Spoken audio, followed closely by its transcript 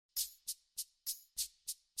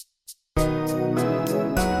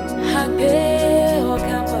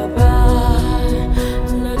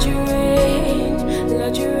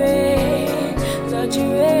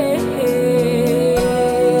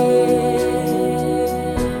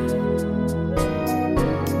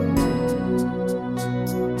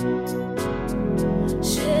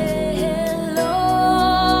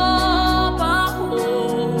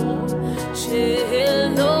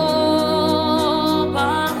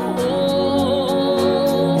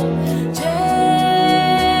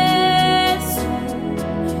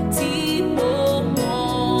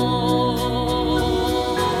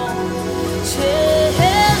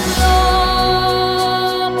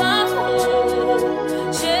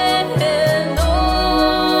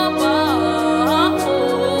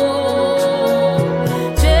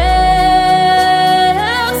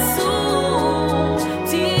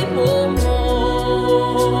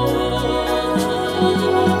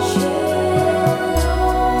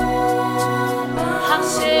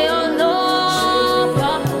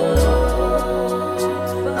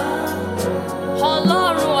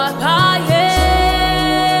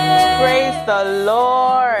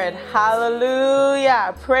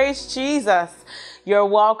Hallelujah. Praise Jesus. You're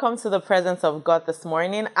welcome to the presence of God this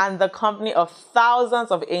morning and the company of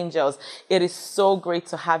thousands of angels. It is so great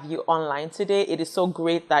to have you online today. It is so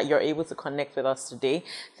great that you're able to connect with us today.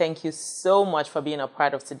 Thank you so much for being a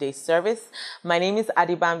part of today's service. My name is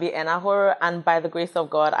Adibambi Enahoro, and by the grace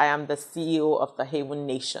of God, I am the CEO of the Haven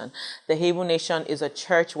Nation. The Haven Nation is a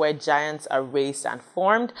church where giants are raised and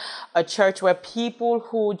formed, a church where people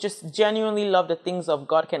who just genuinely love the things of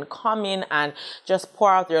God can come in and just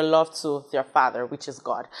pour out their love to their Father, which is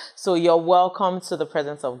God. So you're welcome to the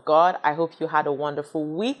presence of God. I hope you had a wonderful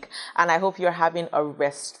week, and I hope you're having a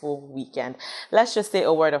restful weekend. Let's just say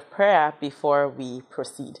a word of prayer before we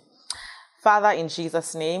proceed. Father, in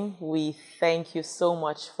Jesus' name, we thank you so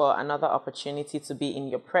much for another opportunity to be in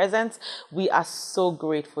your presence. We are so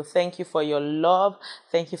grateful. Thank you for your love.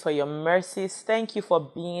 Thank you for your mercies. Thank you for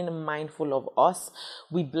being mindful of us.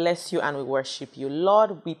 We bless you and we worship you.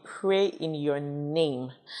 Lord, we pray in your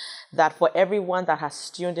name that for everyone that has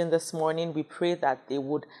tuned in this morning, we pray that they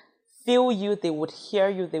would feel you, they would hear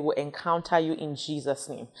you, they will encounter you in Jesus'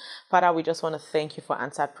 name. Father, we just want to thank you for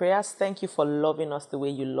answered prayers. Thank you for loving us the way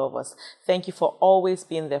you love us. Thank you for always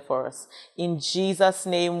being there for us. In Jesus'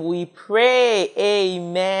 name we pray.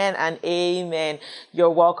 Amen and amen. You're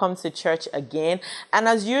welcome to church again. And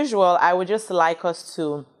as usual, I would just like us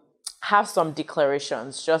to have some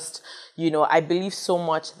declarations. Just, I believe so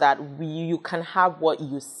much that you can have what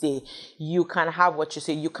you say. You can have what you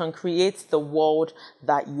say. You can create the world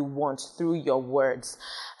that you want through your words.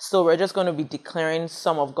 So we're just going to be declaring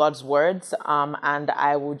some of God's words. And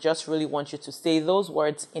I would just really want you to say those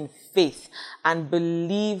words in faith and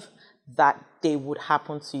believe that they would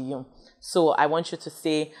happen to you. So I want you to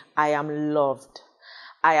say, I am loved.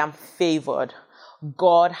 I am favored.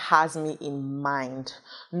 God has me in mind.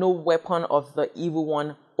 No weapon of the evil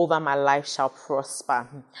one over my life shall prosper.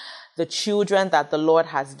 The children that the Lord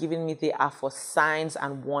has given me, they are for signs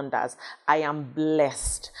and wonders. I am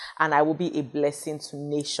blessed, and I will be a blessing to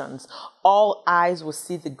nations. All eyes will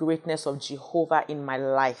see the greatness of Jehovah in my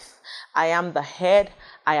life. I am the head,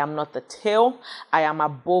 I am not the tail. I am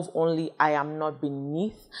above only, I am not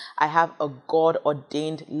beneath. I have a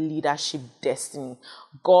God-ordained leadership destiny.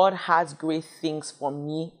 God has great things for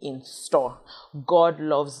me in store. God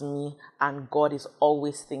loves me, and God is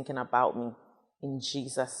always thinking about me. In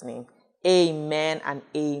Jesus' name, amen and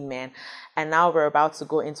amen. And now we're about to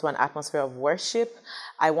go into an atmosphere of worship.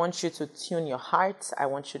 I want you to tune your hearts. I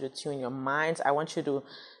want you to tune your minds. I want you to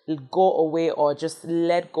go away or just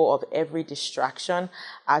let go of every distraction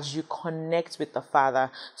as you connect with the Father.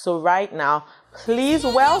 So right now, please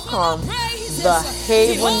welcome the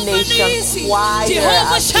Haven Nation Choir as they lead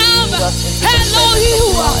us into the presence of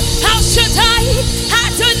God.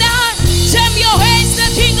 Jam your hands, the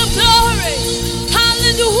King of Glory.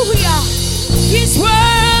 Hallelujah. He's worthy.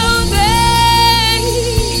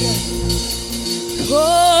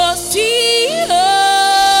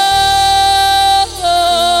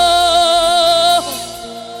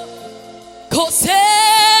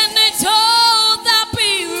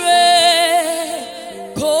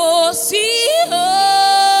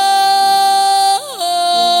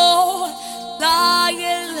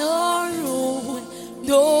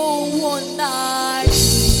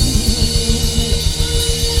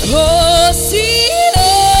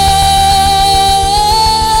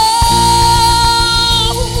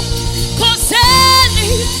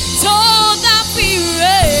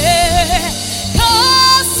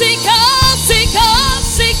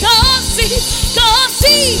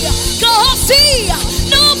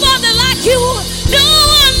 Nobody like you, no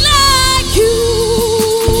one like you.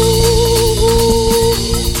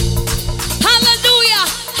 Hallelujah.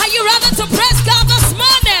 Are you ready to praise God this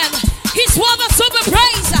morning? He's worthy to be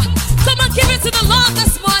praised. Come on, give it to the Lord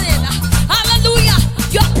this morning. Hallelujah.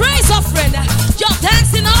 Your praise offering, your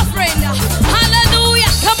dancing offering.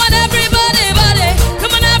 Hallelujah. Come on, everybody, buddy.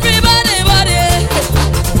 Come on, everybody, buddy.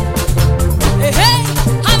 Hey, hey.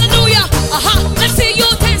 Hallelujah. Let's see you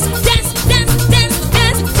dance, dance, dance, dance,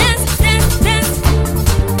 dance, dance, dance, dance.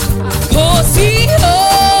 Così,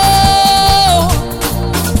 oh.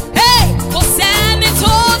 Hey, Hosanna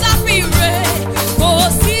toda pire.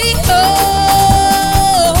 Così, oh.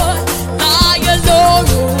 I adore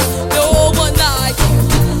you.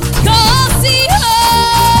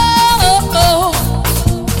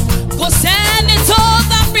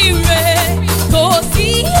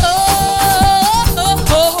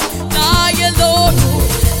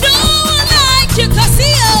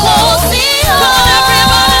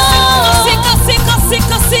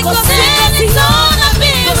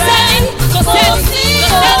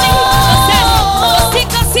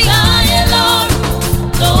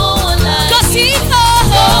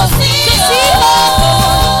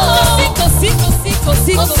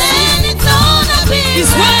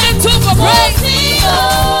 He's worthy to be praised.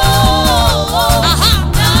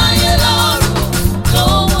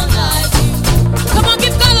 Come on,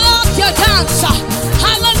 give God all your dance.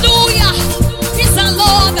 Hallelujah. He's the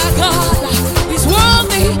Lord our God. He's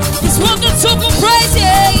worthy to be praised.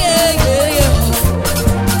 Yeah, yeah, yeah, yeah.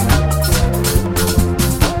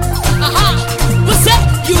 We say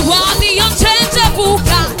you are the unchangeable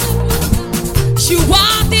God. You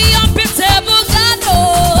are the unbeatable God. Oh,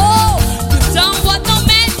 you've done what no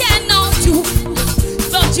man cannot do.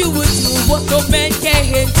 Thought you would do what no man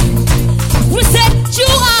can do. We said you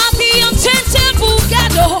are the unchangeable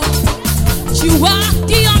God. Oh, you are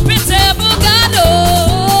the unbeatable God.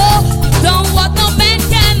 Oh, you've done what no man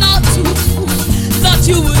cannot do. Thought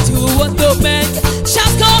you would do what no man can.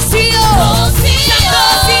 Shout Kosi, oh, shout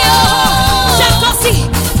Kosi, oh, shout Kosi,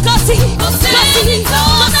 Kosi, Kosi, Kosi,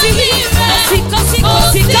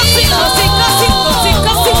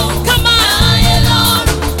 Kosi. Come on.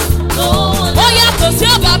 Oh yeah, Kosi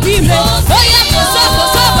Babire. Oh yeah,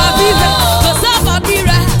 Kosi Babire. Kosi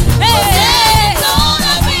Babire. Hey, no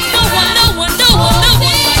one like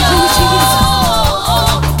you, Jesus.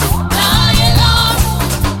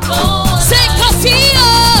 Say Kosi, oh,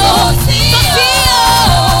 Kosi.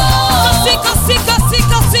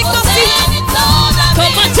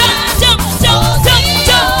 Come on, jump. Say Kosi,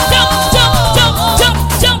 hallelujah.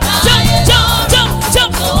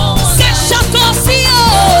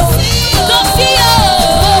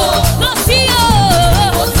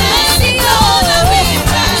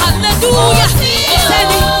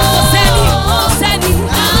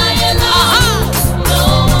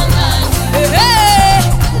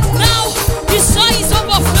 Now his joy is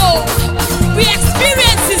overflow. We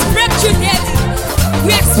experience his breakthrough daily.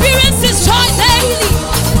 We experience his joy daily.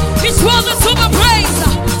 His world is super praise.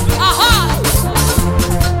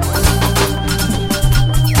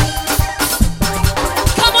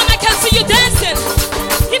 Come on, I can see you dancing.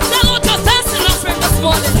 Give the Lord your dancing offering this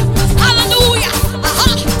morning. Hallelujah.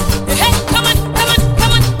 Hey, come on.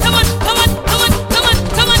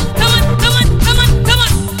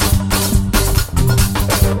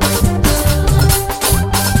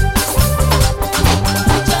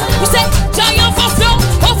 We say, joy overflow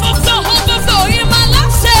in my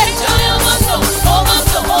life. Say, joy overflow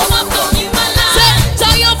in my life. Say,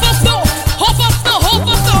 joy overflow in my life.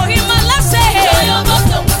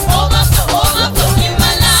 Say, joy overflow in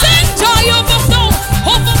my life. Say, joy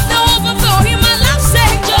overflow in my life. Say,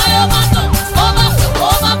 joy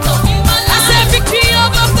overflow in my life. I say, victory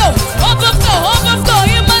overflow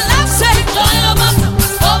in my life. Say, joy overflow in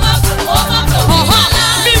my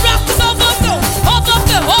life. Miracles overflow in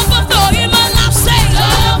my life. Say,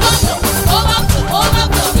 joy overflow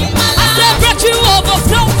in my life. I say, breakthrough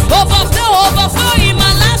overflow in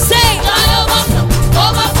my life. Say, joy overflow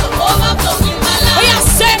in my life. Oh yeah,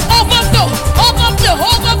 say overflow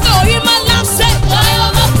in my life. Say, joy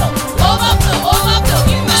overflow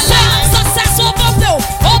in my life. Say, success overflow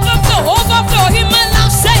in my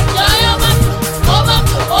life. Say, joy overflow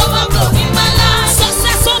in my life.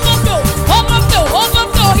 Success overflow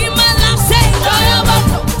in my life. Say, joy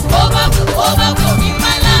overflow in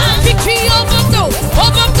my life. Victory overflow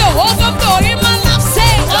in my life.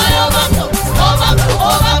 Say, joy overflow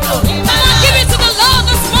in my life. Give it to the Lord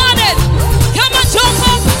this morning. Come on, jump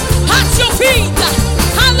up at your feet.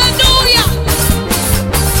 Hallelujah.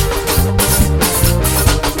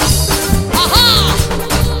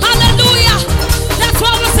 Hallelujah. That's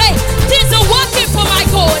what we say. Things are working for my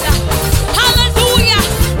good. Hallelujah.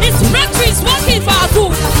 His breakthrough is working for our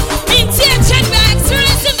good. In THN, we are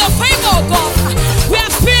experiencing the favor of God. We are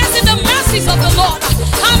experiencing the mercies of the Lord.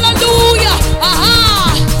 Hallelujah.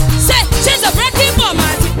 Say, things are breaking for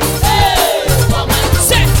my good.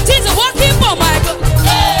 Say, things are working for my good.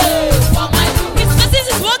 His blessings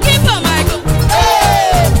is working for my good.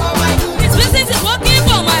 His blessings is working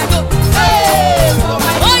for my good.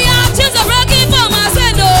 Oh yeah, things are breaking for my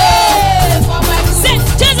sake. Say,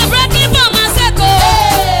 things are breaking for my sake.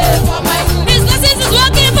 His blessings is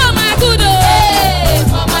working for my good.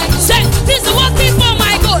 Say, things are working for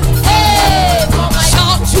my good.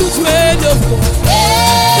 Shout children of God.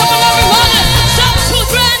 Come on everyone, shout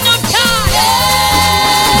children of God.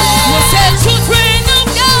 We say children of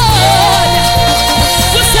God.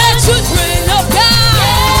 We say children of God.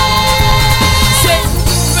 Say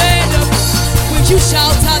children of God. Will you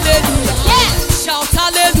shout hallelujah? Shout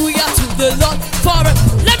hallelujah to the Lord for it.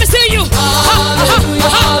 Let me see you. Hallelujah.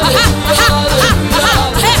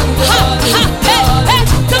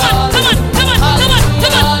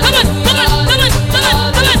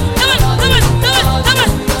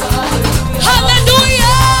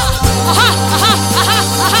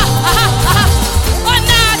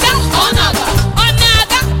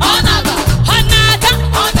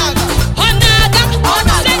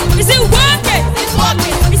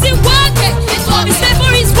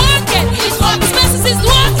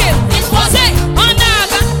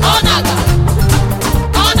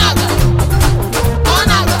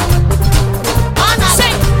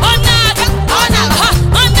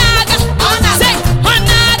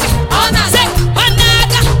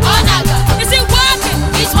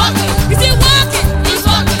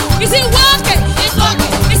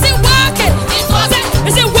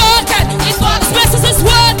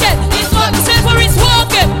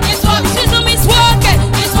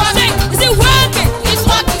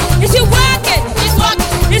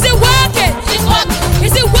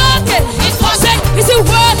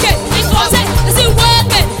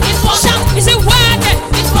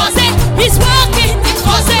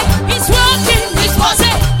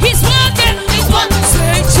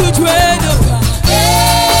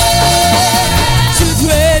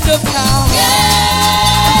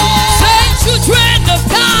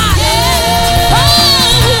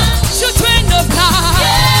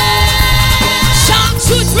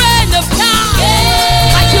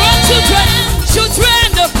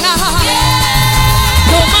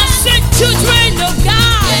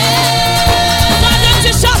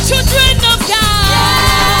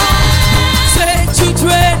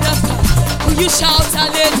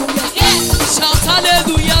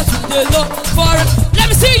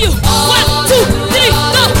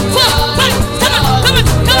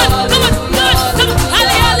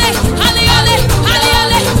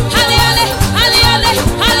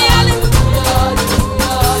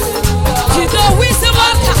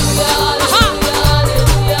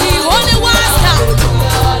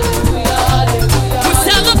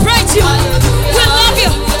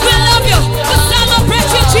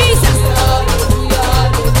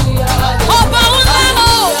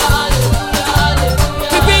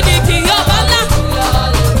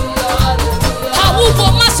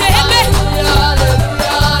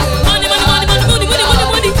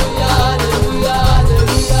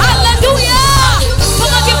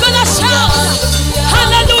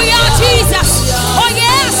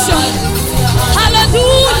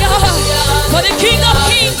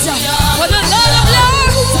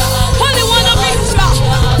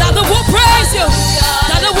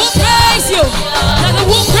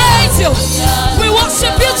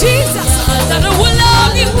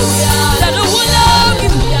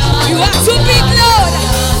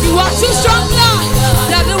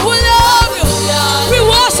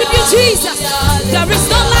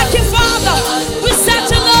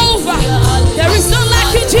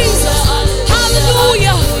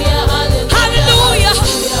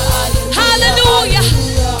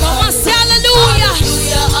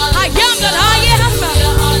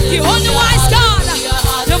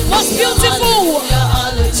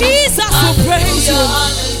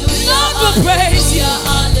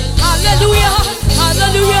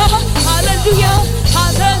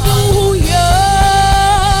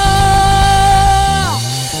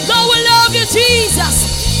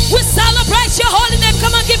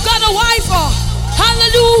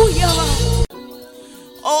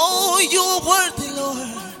 are worthy, Lord.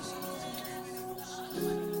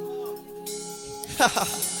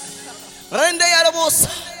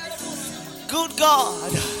 Good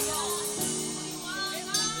God.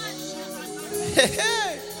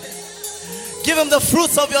 Give him the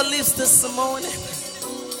fruits of your lips this morning.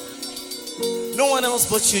 No one else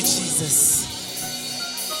but you, Jesus.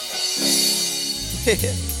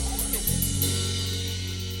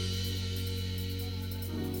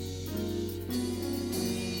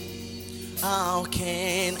 How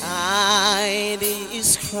can I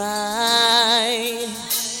describe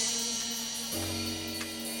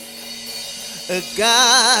a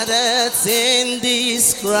God that's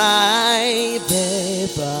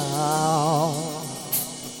indescribable?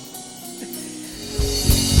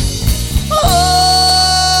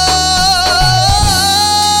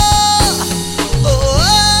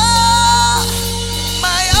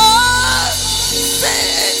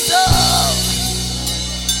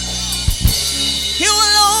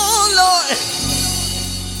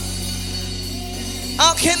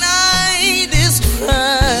 How can I describe?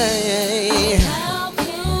 How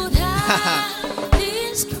could I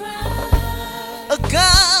describe a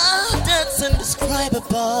God that's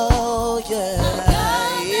indescribable? Yeah, a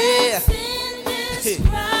God that's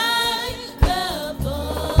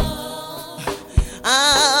indescribable.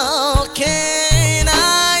 How can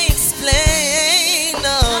I explain?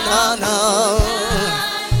 No, no, no.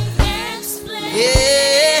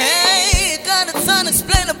 Yeah, God, it's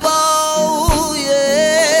unexplainable.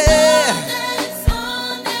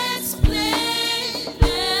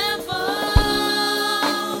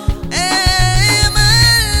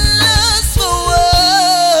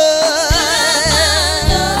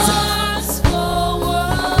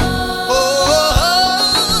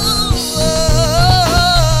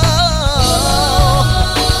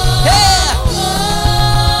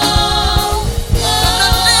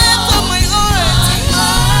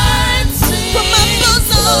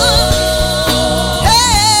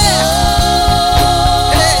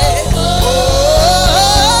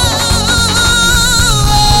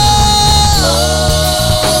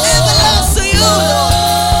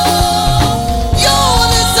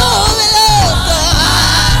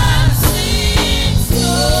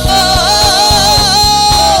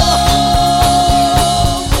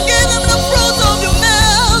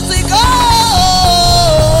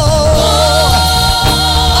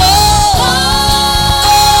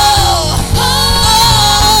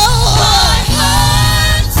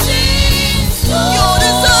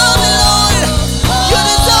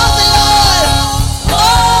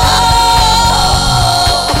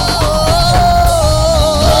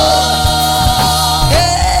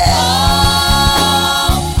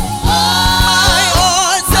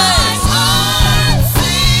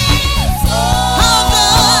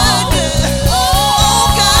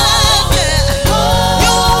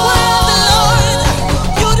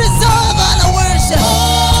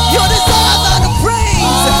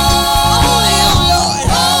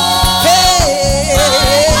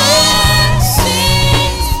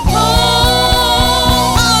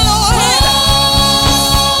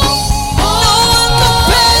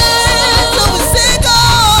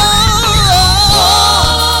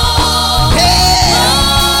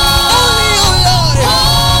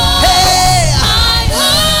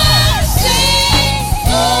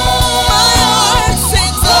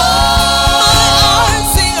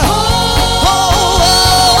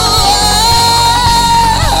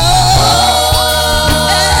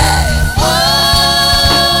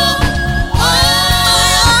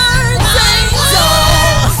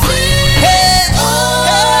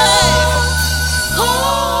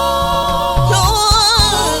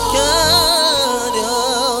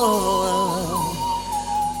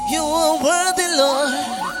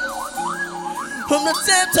 From the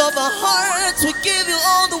depth of our hearts, we give you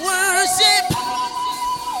all the worship.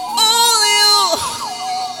 Only you,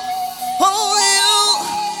 only you.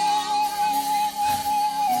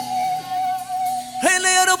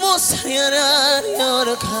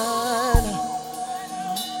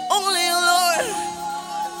 Only you, Lord.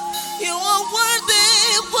 You are worthy,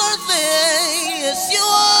 worthy. Yes, you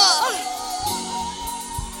are.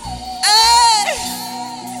 Hey.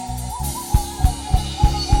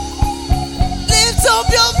 Lift up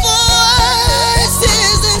your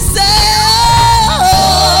voices and say,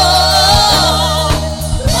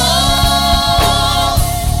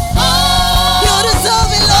 you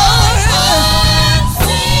deserve it, Lord.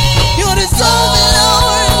 You deserve it,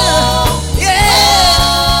 Lord. Yeah,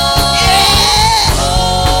 yeah.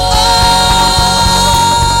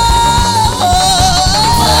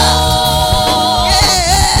 Oh.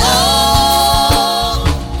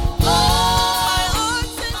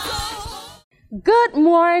 Good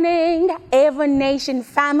morning, Ever Nation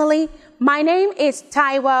family. My name is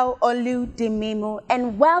Taiwo Oludimimu,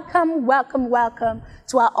 and welcome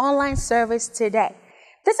to our online service today.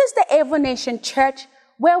 This is the Ever Nation Church,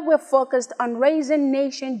 where we're focused on raising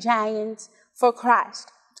nation giants for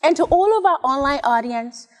Christ. And to all of our online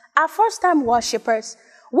audience, our first-time worshipers,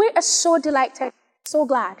 we are so delighted, so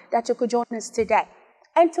glad that you could join us today.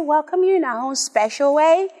 And to welcome you in our own special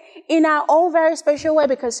way, in our own very special way,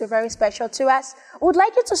 because you're very special to us, we would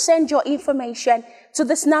like you to send your information to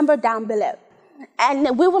this number down below.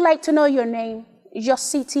 And we would like to know your name, your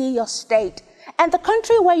city, your state, and the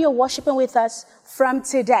country where you're worshiping with us from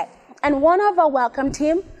today. And one of our welcome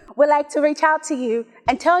team would like to reach out to you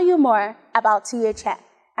and tell you more about THN.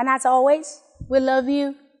 And as always, we love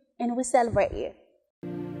you and we celebrate you.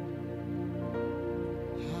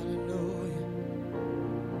 Hallelujah.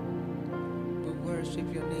 We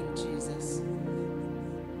worship your name, Jesus.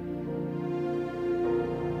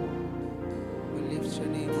 We lift your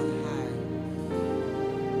name on high.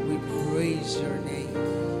 We praise your name.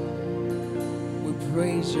 We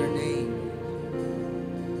praise your name.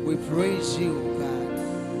 We praise you, God.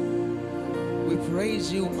 We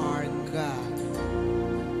praise you, our God.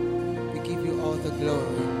 We give you all the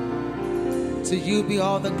glory. To you be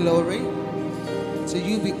all the glory. To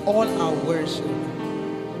you be all our worship.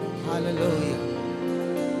 Hallelujah.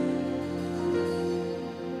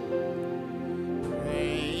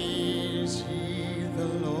 Praise ye the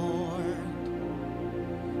Lord.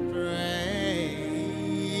 Praise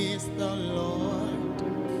the Lord.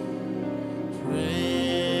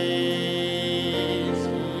 Praise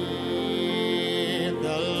ye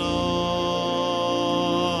the Lord.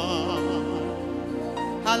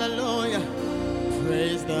 Hallelujah.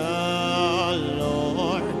 Praise the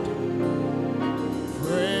Lord.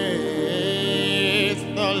 Praise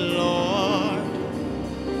the Lord.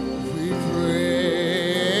 We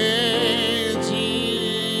praise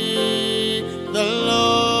ye the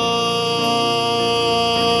Lord,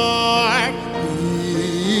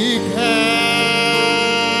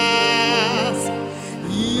 because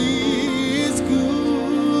he is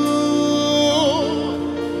good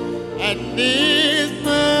and his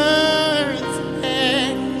mercy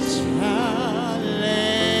shall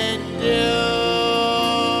endure.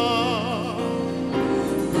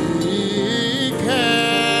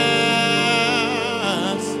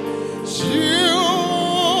 Because you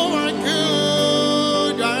are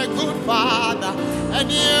good Father, and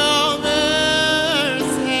your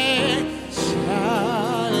mercy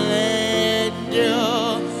shall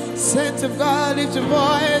endure. Saints of God, lift your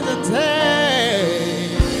voice and say,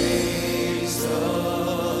 praise the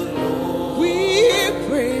Lord. We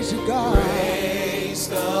praise you, God. Praise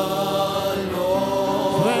the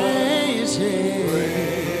Lord. Praise him.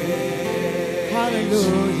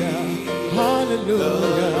 Hallelujah.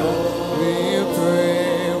 Hallelujah. We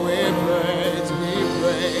praise, we praise, we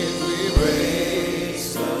praise, we praise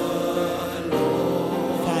the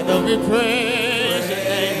Lord. Father, we praise your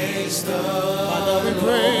name. Father, we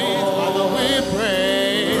praise, Father, we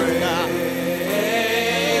praise God.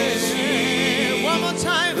 One more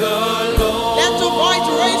time. Let your voice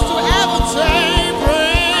raise to heaven. Say,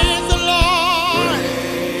 praise the Lord.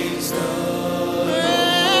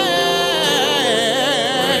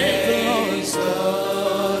 Praise the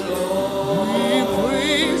Lord. We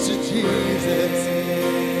praise you, Jesus.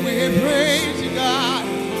 We praise you, God.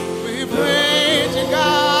 We praise you,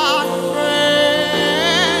 God. Praise.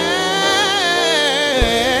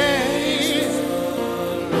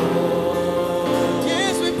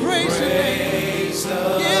 Yes, we praise your name.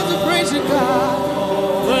 Yes, we praise you, God.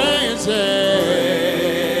 Praise it.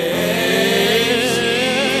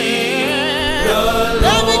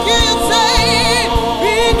 Let me hear you say,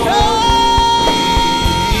 because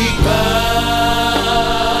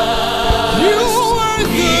you are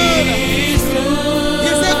good.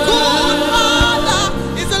 He's a good Father.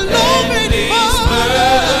 He's a loving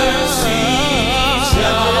Father.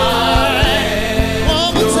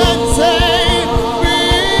 One more time, say,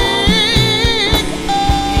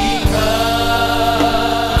 because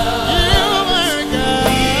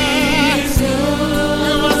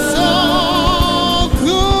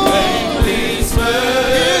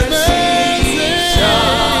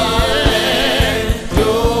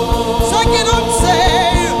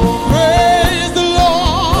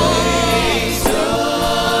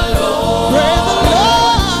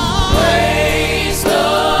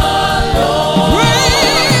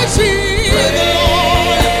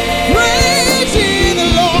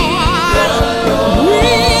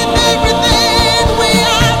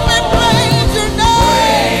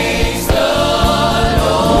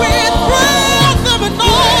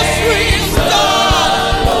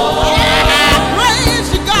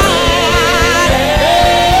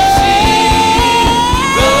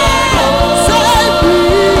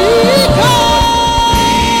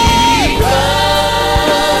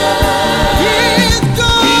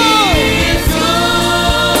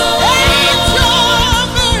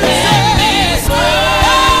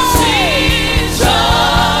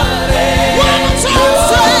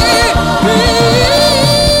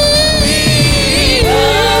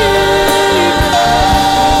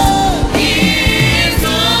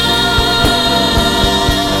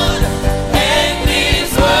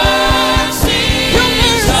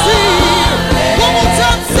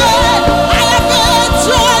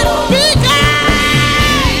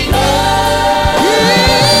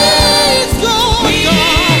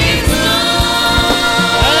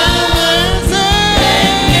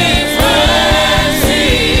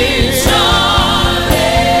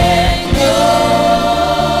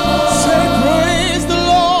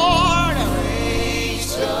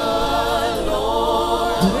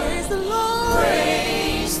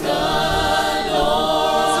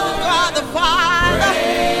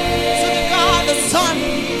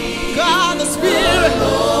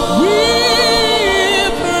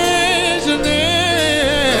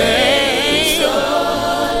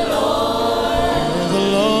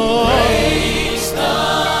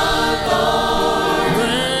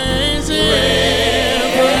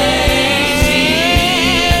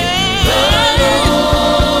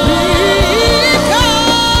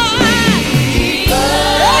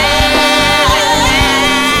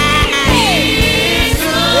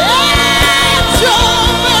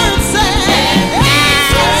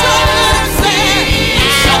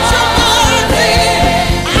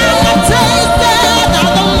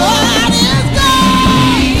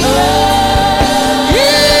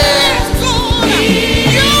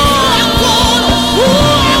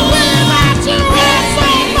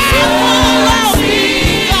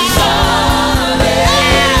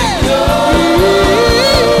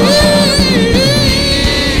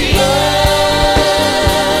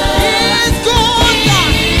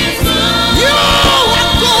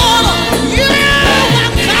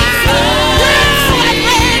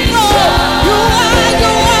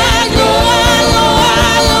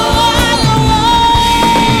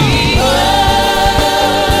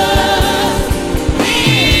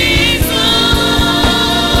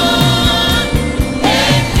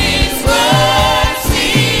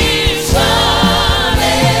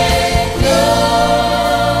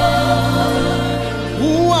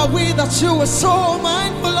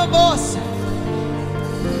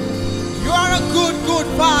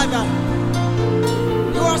good Father.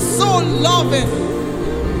 You are so loving,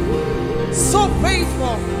 so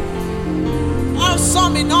faithful,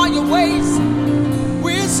 awesome in all your ways.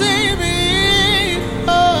 We say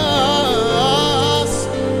us.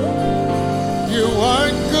 You are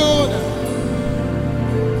good,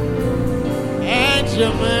 and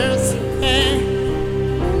your mercy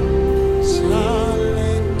shall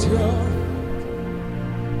endure.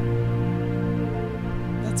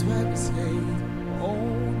 That's why we say, oh,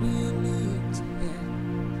 we lift him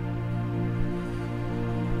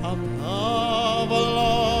above all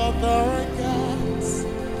other gods.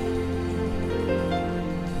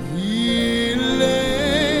 We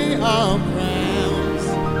lay our crowns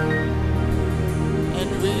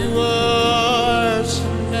and we worship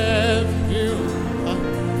you.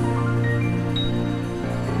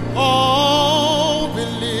 Oh, we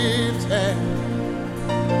lift him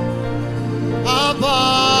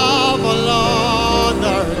above all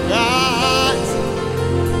other gods.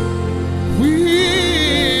 We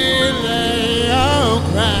lay our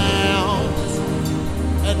crowns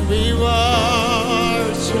and we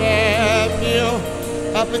worship you.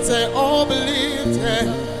 Up and say, oh, believe it.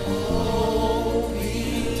 Oh,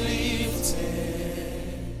 believe it.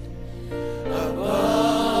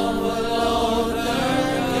 Above all other gods.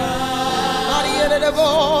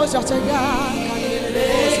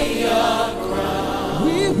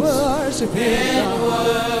 We worship you.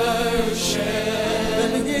 Let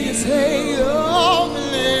me hear you say, oh,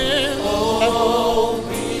 believe. Oh,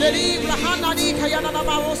 believe.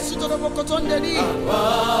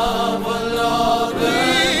 Above all other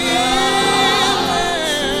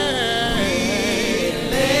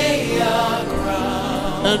lay our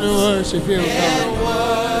crown and worship you, God.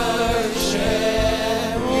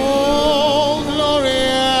 Oh,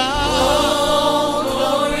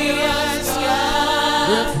 glorious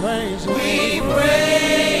God. We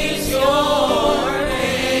praise your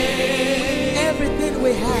name. Everything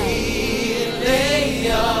we have, lay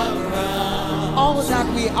our crown, all that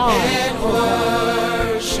we are, and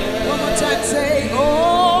worship. One more time, say,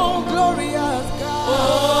 oh, glorious God. Oh,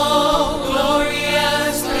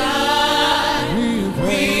 glorious God. We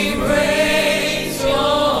praise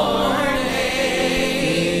your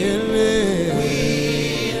name. We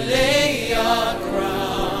lay our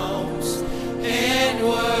crowns and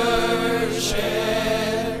worship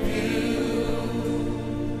you.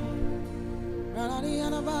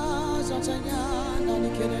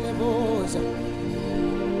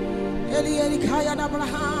 Eli kaya na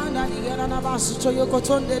brahanda ni yana na basu choyo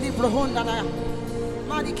kotonde li brohonda na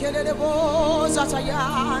mani kelele boza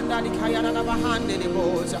tayanda ni kaya na bahande li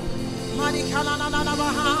boza mani kala na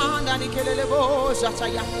bahanda ni kelele boza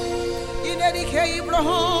taya ine ni kei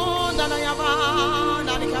brohonda na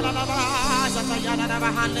yamanda ni kala na baza tayana na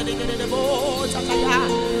bahande ni kelele boza taya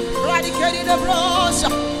radi kelele boza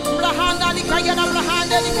brahanda ni kaya na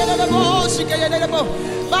brahanda ni kelele boza kelele boza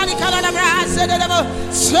mani kala na brasa de bo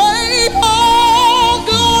say oh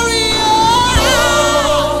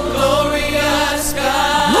glorious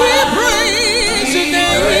God. We praise your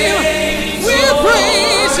name. We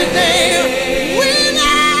praise your name. We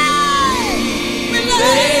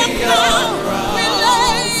lay down. We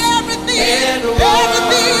lay everything.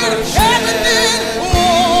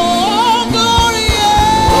 Oh,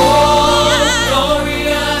 glorious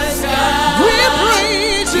God. We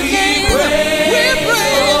praise your name. We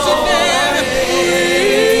praise your name.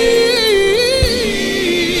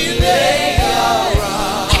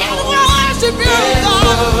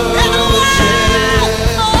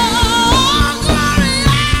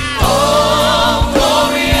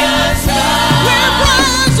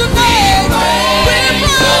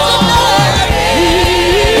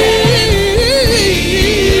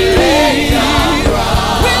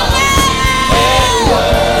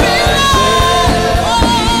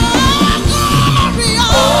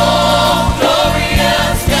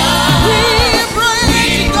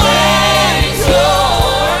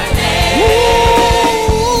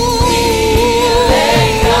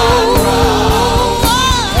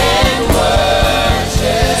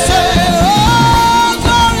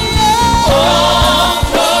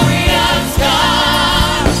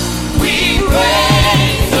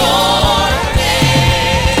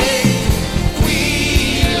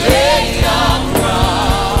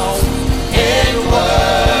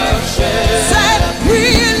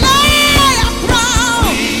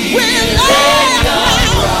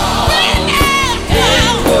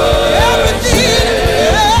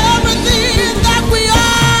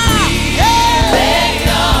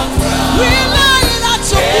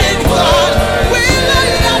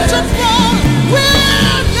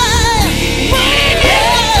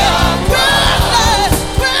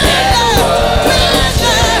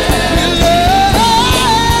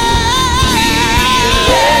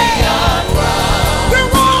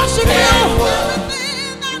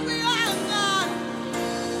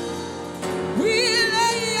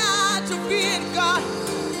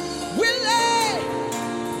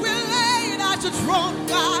 throne,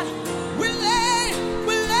 God. We lay,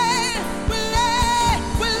 we lay, we lay,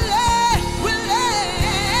 we lay, we lay.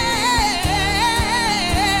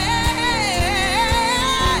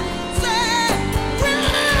 Say, we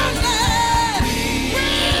lay, we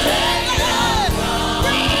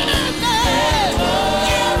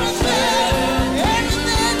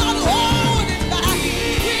everything I'm holding back.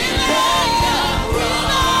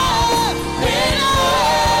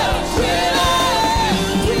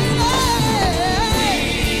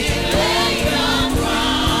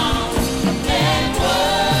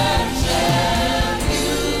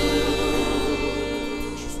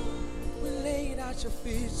 We lay it at your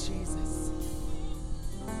feet, Jesus.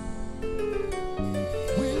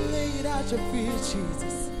 We lay it at your feet,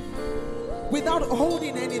 Jesus. Without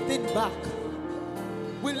holding anything back.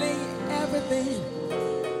 We lay everything,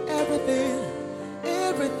 everything,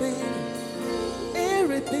 everything,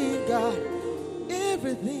 everything, God.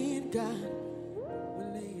 Everything, God. We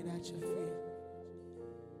lay it at your feet.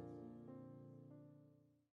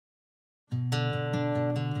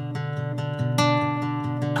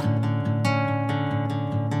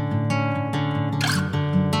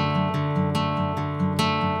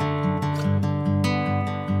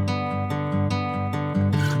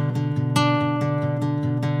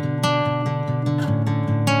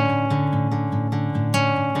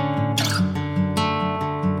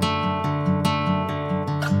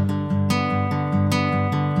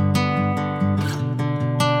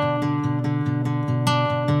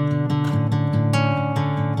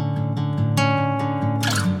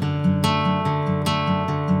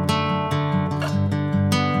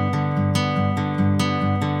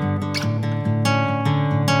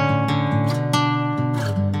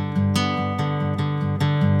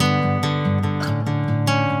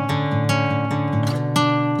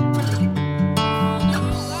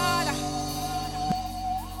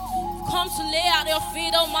 Come to lay at your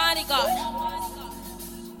feet, Almighty God.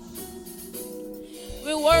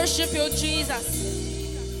 We worship you, Jesus.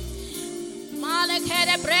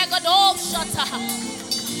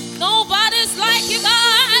 Nobody's like you,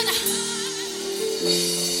 God.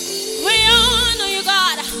 We honor you,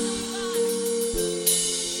 God.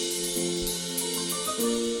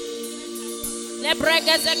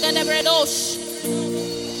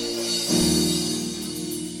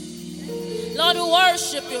 Lord, we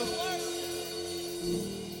worship you.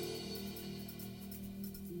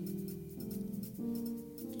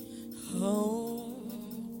 Oh,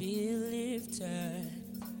 be lifted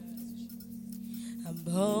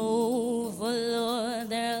above, O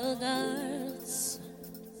Lord our gods.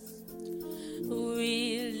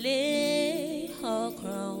 We lay our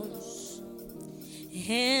crowns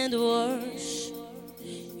and worship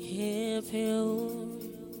you.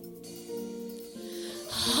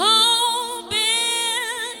 Oh,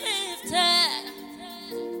 be lifted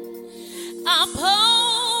above.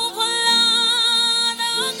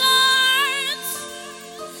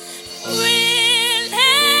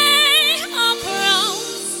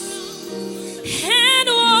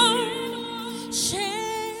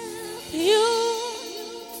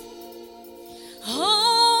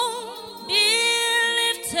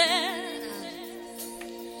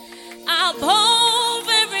 Above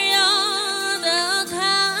every other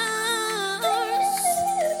curse,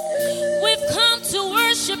 we've come to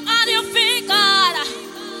worship at your feet, God.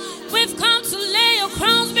 We've come to lay your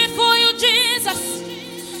crowns before you, Jesus.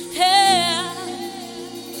 Yeah.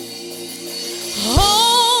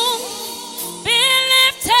 Oh, be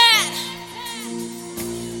lifted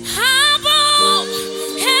above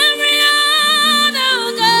every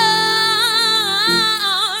other curse.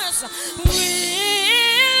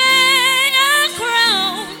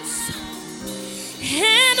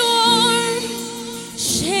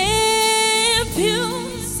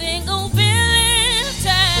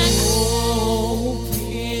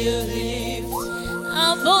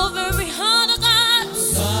 Above every other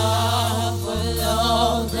God,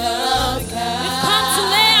 we've come to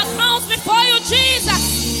lay our crowns before you, Jesus.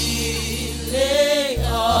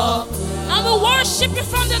 And we worship you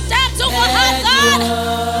from the depths of our heart, God.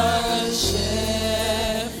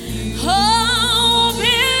 Oh,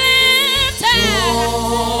 be lifted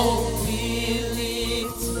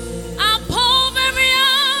above every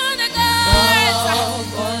other God.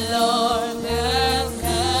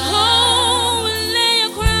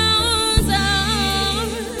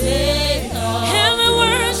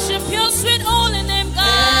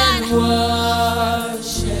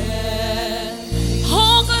 Worship,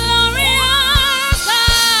 oh glorious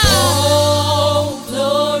God, oh glorious.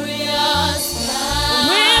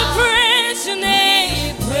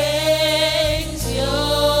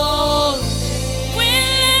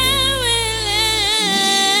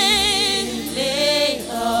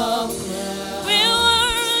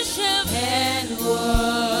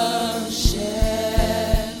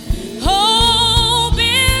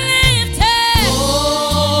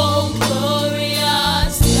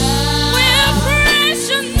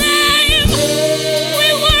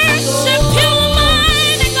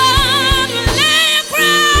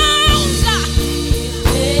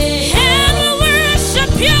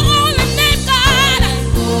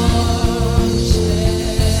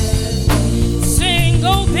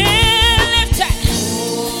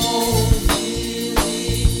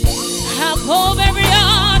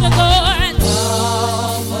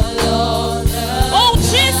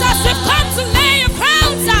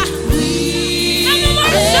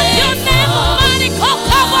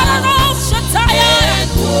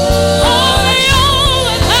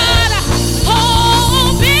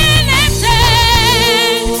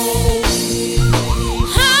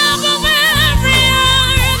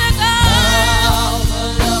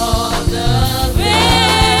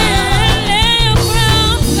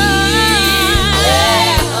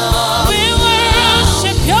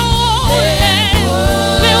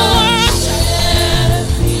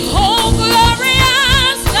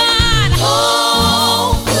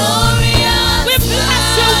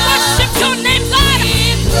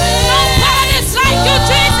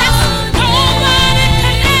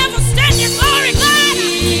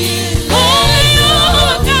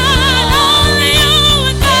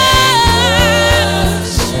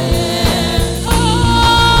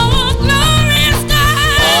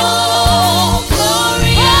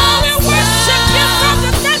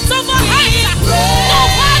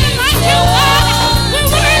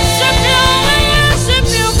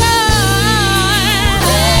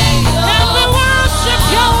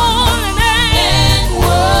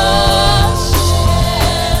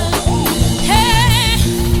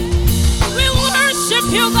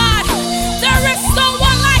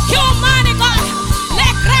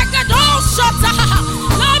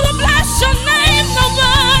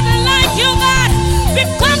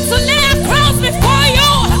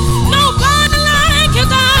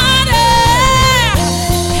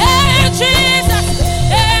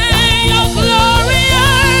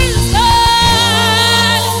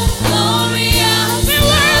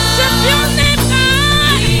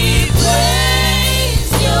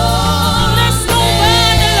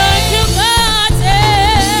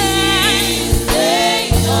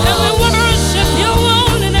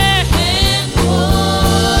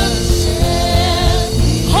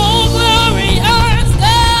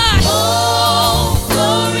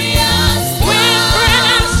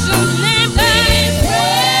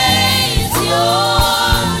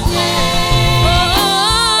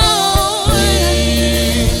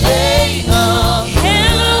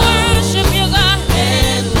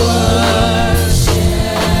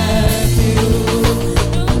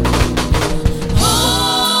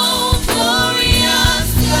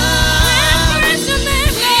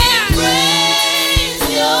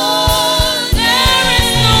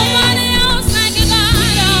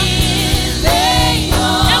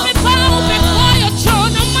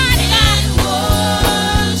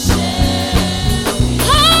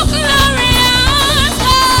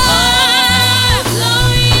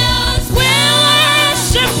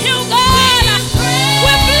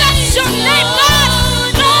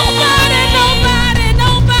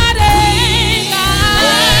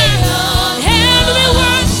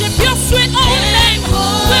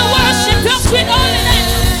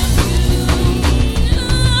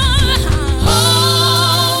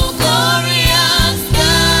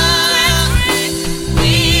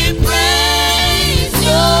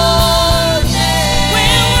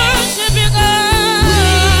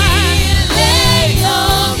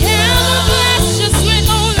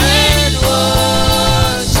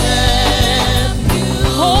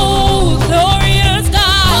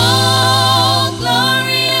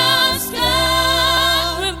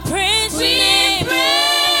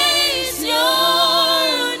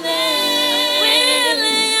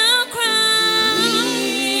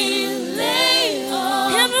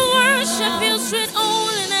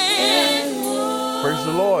 Praise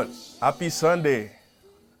the Lord. Happy Sunday.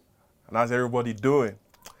 And how's everybody doing?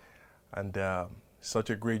 And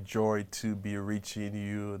such a great joy to be reaching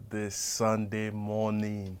you this Sunday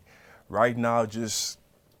morning. Right now, just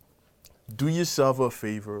do yourself a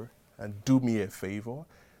favor and do me a favor.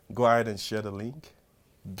 Go ahead and share the link.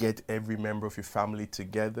 Get every member of your family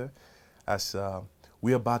together as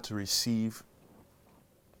we're about to receive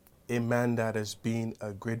a man that has been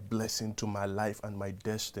a great blessing to my life and my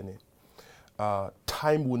destiny.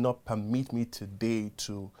 Time will not permit me today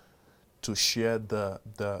to share the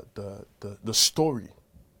story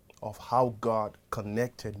of how God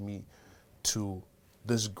connected me to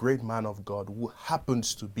this great man of God who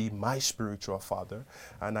happens to be my spiritual father.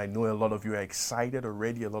 And I know a lot of you are excited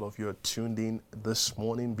already. A lot of you are tuned in this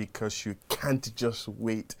morning because you can't just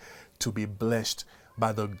wait to be blessed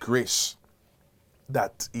by the grace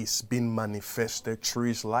that is being manifested through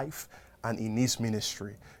his life and in his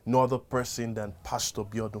ministry. No other person than Pastor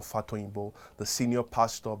Biodun Fatoyinbo, the senior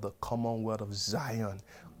pastor of the Commonwealth of Zion,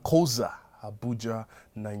 Koza, Abuja,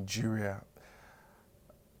 Nigeria.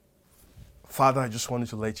 Father, I just wanted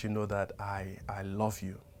to let you know that I love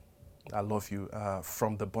you. I love you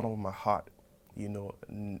from the bottom of my heart. You know,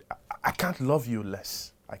 I can't love you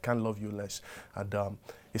less. I can't love you less. And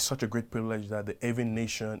it's such a great privilege that the Haven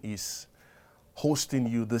Nation is hosting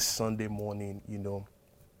you this Sunday morning, you know,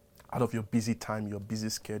 out of your busy time, your busy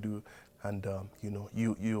schedule, and you know,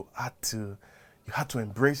 you had to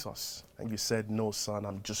embrace us, and you said, "No, son,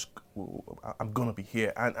 I'm gonna be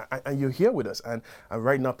here," and you're here with us, and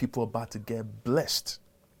right now people are about to get blessed,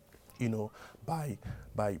 you know, by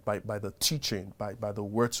the teaching, by the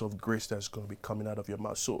words of grace that's going to be coming out of your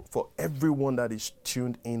mouth. So for everyone that is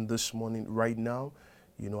tuned in this morning, right now,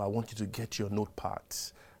 you know, I want you to get your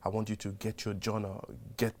notepads. I want you to get your journal,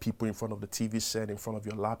 get people in front of the TV set, in front of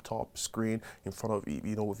your laptop screen, in front of,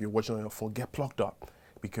 you know, if you're watching on your phone, get plugged up,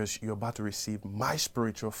 because you're about to receive my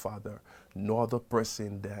spiritual father, no other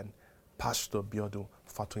person than Pastor Biodun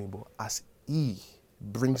Fatoyinbo, as he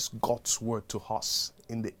brings God's word to us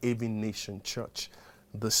in the Haven Nation Church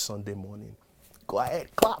this Sunday morning. Go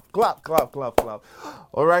ahead, clap, clap, clap, clap, clap.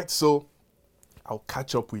 All right, so I'll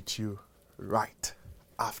catch up with you right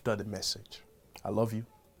after the message. I love you.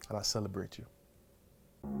 And I celebrate you.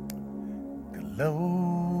 Glory,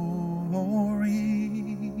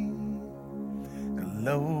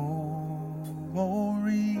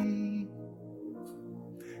 glory,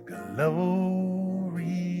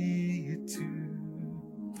 glory to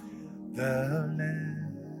the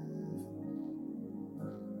Lamb.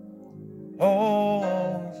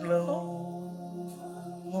 Oh, glory,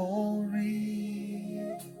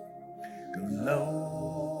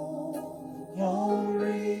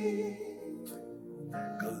 glory.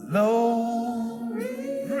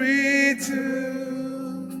 Glory to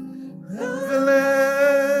the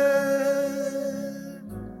Lamb,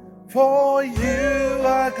 for you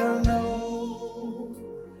are glorious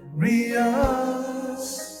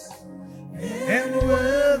and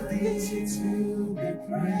worthy to be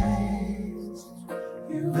praised.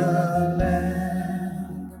 The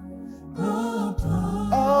Lamb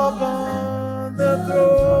upon the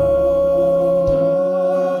throne.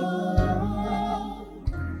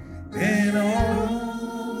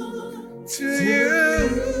 To you,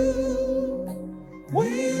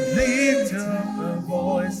 we lift up the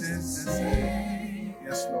voices to say,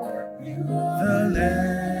 yes, Lord, the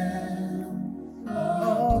Lamb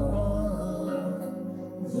upon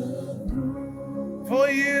the throne. For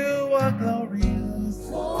you are glorious,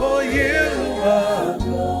 for you are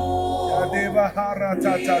glorious,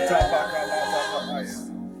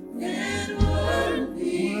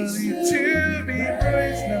 worthy to be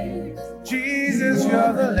praised, Lord. Jesus,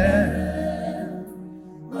 you're the Lamb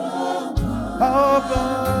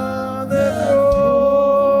upon the throne.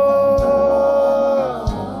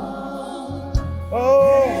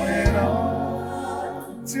 Oh, and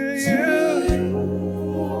on to you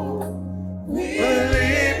we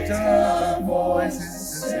lift our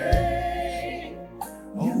voices to say,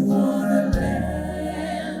 oh, the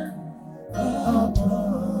Lamb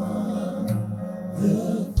upon the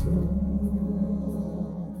throne.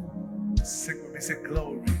 Sing with me, say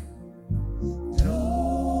glory.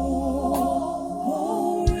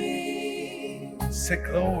 Say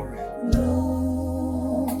glory.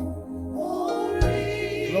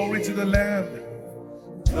 Glory to the Lamb.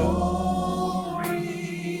 Glory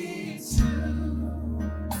to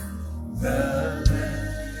the Lamb.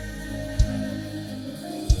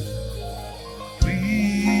 We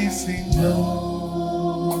sing glory.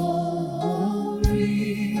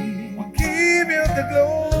 We'll give you the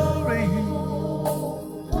glory.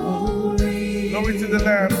 Glory to the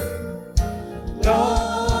Lamb. Glory.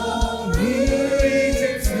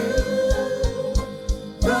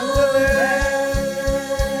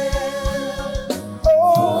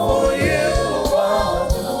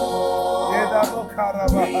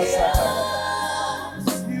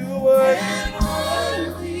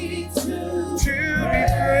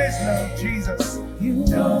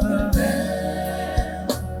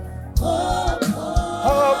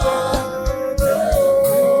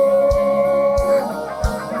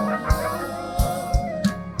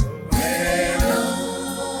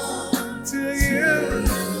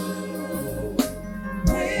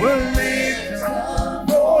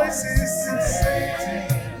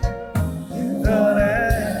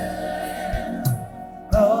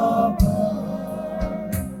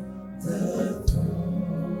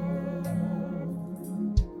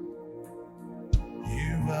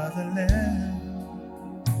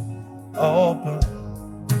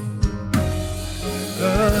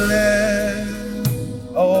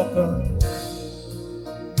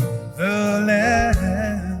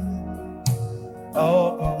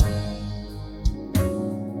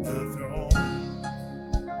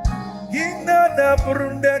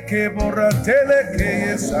 que borratele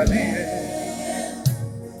que salie.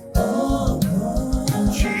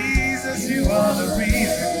 Jesus, you are the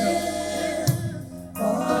reason.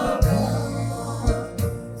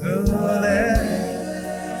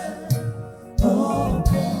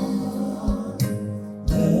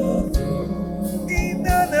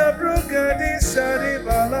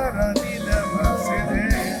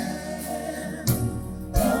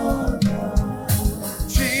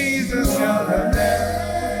 Jesus, you're the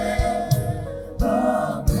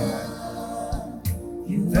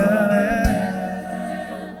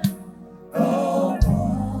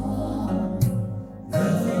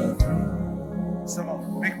Come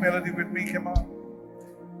on, make melody with me, come on.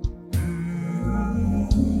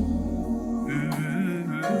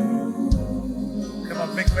 Come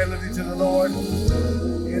on, make melody to the Lord.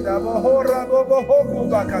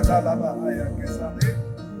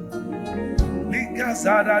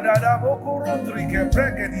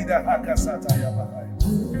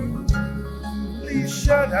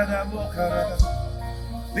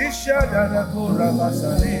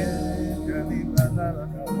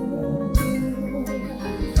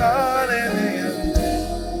 Hallelujah.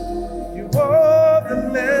 You are the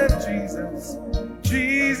Lamb, Jesus.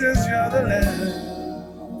 Jesus, you're the Lamb.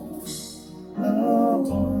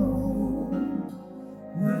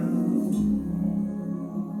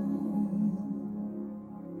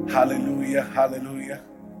 Hallelujah, hallelujah.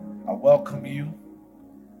 I welcome you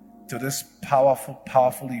to this powerful,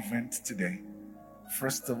 powerful event today.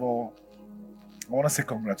 First of all, I want to say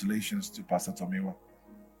congratulations to Pastor Tomiwa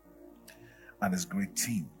and his great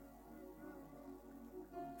team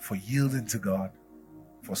for yielding to God,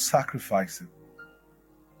 for sacrificing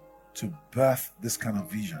to birth this kind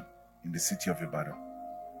of vision in the city of Ibadan.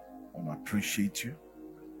 I want to appreciate you.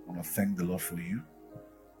 I want to thank the Lord for you.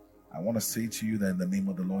 I want to say to you that in the name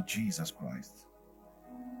of the Lord Jesus Christ,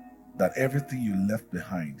 that everything you left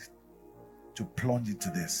behind to plunge into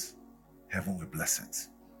this, heaven will bless it.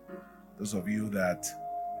 Those of you that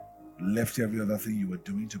left every other thing you were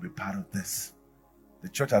doing to be part of this, the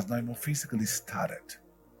church has not even physically started.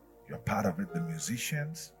 You're part of it, the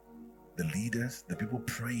musicians, the leaders, the people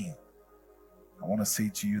praying. I want to say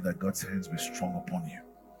to you that God's hands be strong upon you.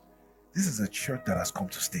 This is a church that has come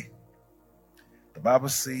to stay. The Bible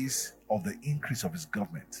says, of the increase of his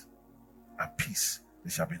government and peace,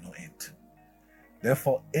 there shall be no end.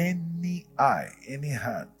 Therefore, any eye, any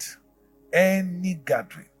hand, any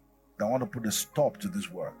gathering that want to put a stop to this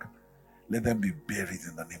work, let them be buried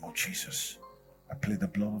in the name of Jesus. I plead the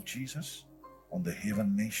blood of Jesus on the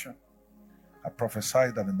Haven nation. I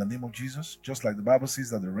prophesy that in the name of Jesus, just like the Bible says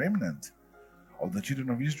that the remnant of the children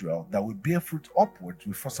of Israel that will bear fruit upwards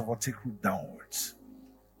will first of all take root downwards.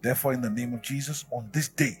 Therefore, in the name of Jesus, on this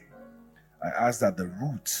day, I ask that the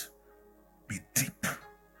roots be deep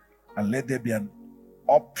and let there be an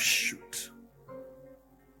offshoot.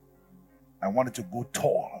 I want it to go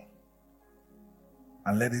tall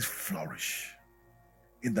and let it flourish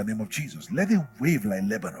in the name of Jesus. Let it wave like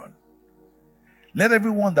Lebanon. Let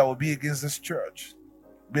everyone that will be against this church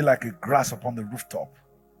be like a grass upon the rooftop.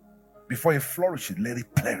 Before it flourishes, let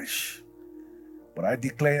it perish. But I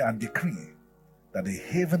declare and decree that the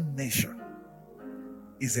Haven nation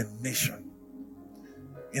is a nation.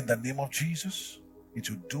 In the name of Jesus, it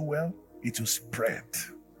will do well, it will spread,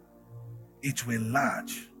 it will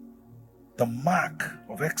enlarge. The mark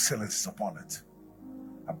of excellence is upon it.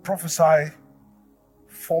 I prophesy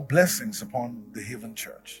 4 blessings upon the Haven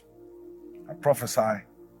church. I prophesy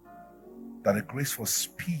that a grace for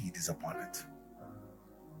speed is upon it.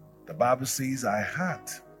 The Bible says, I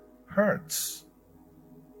had herds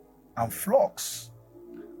and flocks,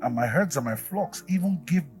 and my herds and my flocks even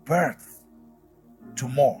give birth to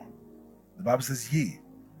more. The Bible says, yea,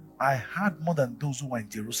 I had more than those who were in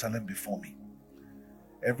Jerusalem before me.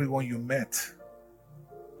 Everyone you met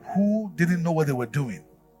who didn't know what they were doing,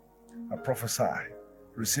 I prophesy,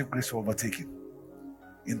 receive grace for overtaking.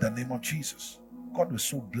 In the name of Jesus, God will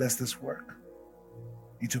so bless this work.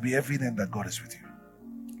 It will be evident that God is with you.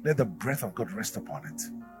 Let the breath of God rest upon it.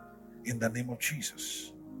 In the name of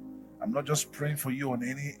Jesus. I'm not just praying for you on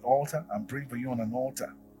any altar. I'm praying for you on an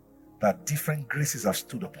altar that different graces have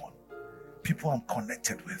stood upon. People I'm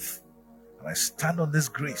connected with. And I stand on this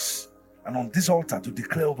grace and on this altar to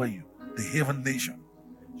declare over you, the Haven nation,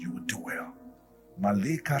 you will do well.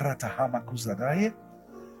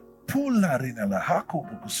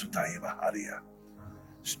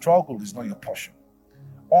 Struggle is not your portion.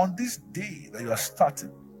 On this day that you are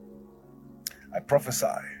starting, I prophesy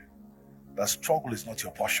that struggle is not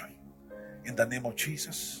your portion. In the name of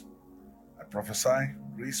Jesus, I prophesy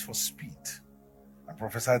grace for speed. I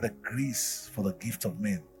prophesy the grace for the gift of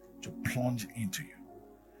men to plunge into you.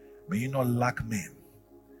 May you not lack men.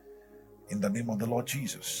 In the name of the Lord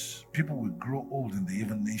Jesus, people will grow old in the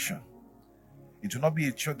Haven Nation. It will not be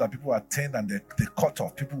a church that people attend and they cut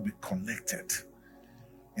off. People will be connected.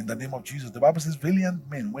 In the name of Jesus, the Bible says, valiant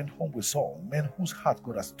men went home with Saul, men whose heart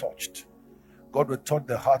God has touched. God will touch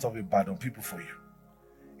the heart of Ibadan people for you.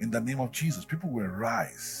 In the name of Jesus, people will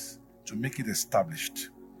rise to make it established.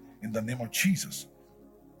 In the name of Jesus,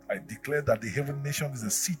 I declare that the Haven Nation is a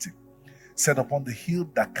city set upon the hill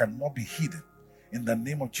that cannot be hidden. In the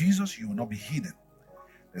name of Jesus, you will not be hidden.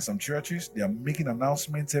 There's some churches, they are making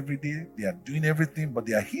announcements every day. They are doing everything, but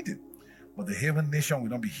they are hidden. But the Haven Nation will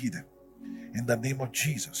not be hidden. In the name of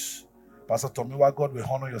Jesus. Pastor Tomiwa, God will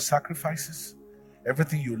honor your sacrifices.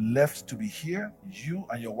 Everything you left to be here, you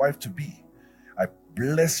and your wife to be. I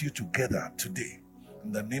bless you together today.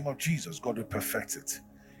 In the name of Jesus, God will perfect it.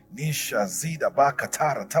 Nisha zida ba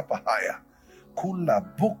katara tapahaya. Kula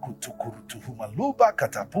buku tukurutuhumaluba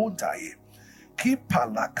katapuntaye.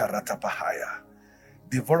 Kipala karatapahaya.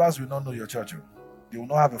 Devourers will not know your church. They will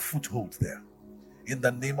not have a foothold there. In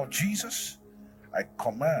the name of Jesus, I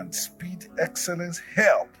command speed, excellence,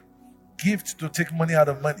 help, gift to take money out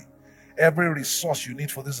of money. Every resource you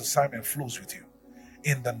need for this assignment flows with you.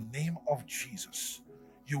 In the name of Jesus,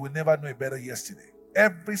 you will never know a better yesterday.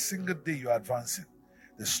 Every single day you are advancing.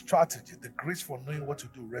 The strategy, the grace for knowing what to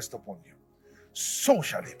do rest upon you. So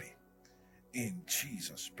shall it be. In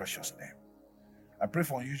Jesus' precious name. I pray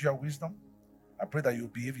for unusual wisdom. I pray that you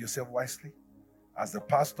behave yourself wisely. As the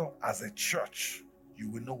pastor, as a church, you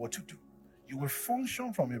will know what to do. You will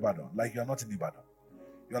function from Ibadan like you are not in Ibadan.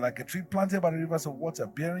 You are like a tree planted by the rivers of water,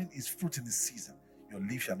 bearing its fruit in its season. Your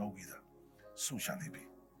leaf shall not wither. So shall it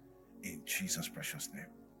be. In Jesus' precious name.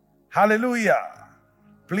 Hallelujah.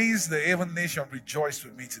 Please, the Haven Nation, rejoice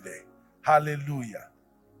with me today. Hallelujah.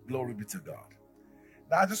 Glory be to God.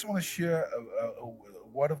 Now, I just want to share a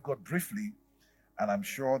word of God briefly. And I'm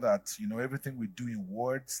sure that, everything we do in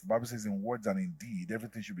words, the Bible says in words and in deed,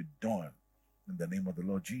 everything should be done in the name of the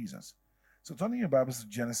Lord Jesus. So turning your Bibles to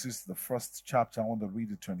Genesis, the first chapter, I want to read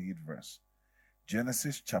the 28th verse.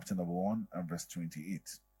 Genesis chapter number 1 and verse 28.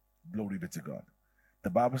 Glory be to God. The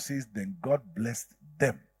Bible says, then God blessed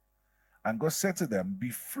them. And God said to them,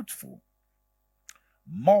 be fruitful,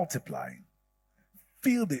 multiply,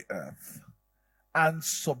 fill the earth, and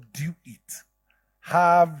subdue it.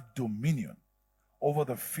 Have dominion over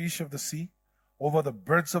the fish of the sea, over the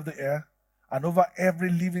birds of the air, and over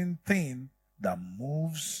every living thing that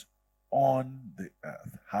moves on the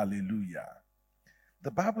earth. Hallelujah.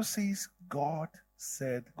 The Bible says God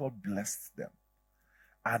blessed them.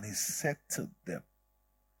 And he said to them,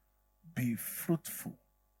 be fruitful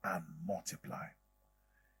and multiply.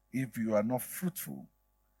 If you are not fruitful,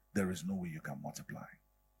 there is no way you can multiply.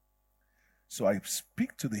 So I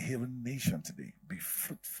speak to the Haven Nation today, be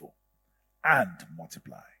fruitful and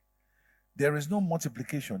multiply. There is no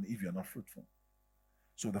multiplication if you're not fruitful.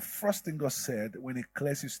 So the first thing God said when he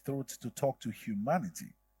clears his throat to talk to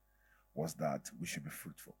humanity was that we should be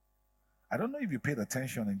fruitful. I don't know if you paid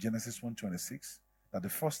attention in Genesis 1:26, that the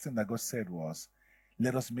first thing that God said was,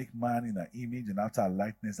 let us make man in our image and after our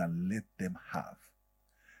likeness and let them have.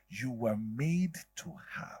 You were made to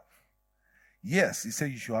have. Yes, he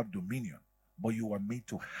said you should have dominion, but you were made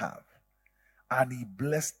to have. And he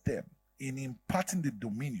blessed them. In imparting the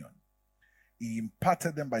dominion, he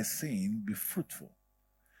imparted them by saying, be fruitful.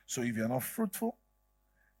 So if you're not fruitful,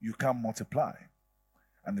 you can't multiply.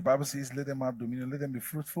 And the Bible says, let them have dominion, let them be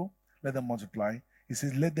fruitful, let them multiply. He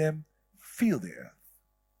says, let them fill the earth.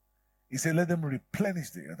 He said, let them replenish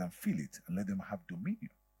the earth and fill it, and let them have dominion.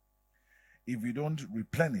 If you don't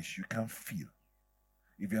replenish, you can't fill.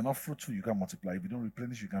 If you're not fruitful, you can't multiply. If you don't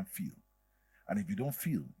replenish, you can't fill. And if you don't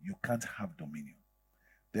fill, you can't have dominion.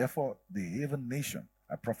 Therefore, the Haven Nation,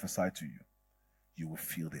 I prophesy to you, you will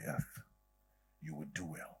fill the earth. You will do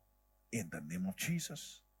well. In the name of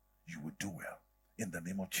Jesus, you will do well. In the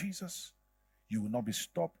name of Jesus, you will not be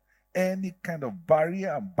stopped. Any kind of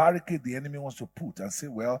barrier and barricade the enemy wants to put and say,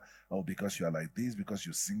 well, because you are like this, because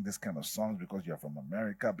you sing this kind of songs, because you are from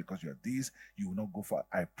America, because you are this, you will not go for it.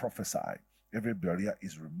 I prophesy. Every barrier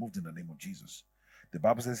is removed in the name of Jesus. The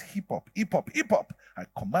Bible says, hip up, hip up, hip up. I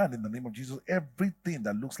command in the name of Jesus, everything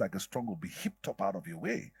that looks like a stronghold be hipped up out of your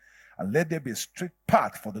way. And let there be a straight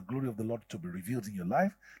path for the glory of the Lord to be revealed in your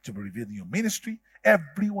life, to be revealed in your ministry.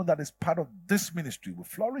 Everyone that is part of this ministry will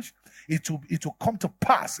flourish. It will come to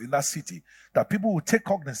pass in that city that people will take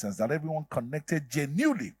cognizance that everyone connected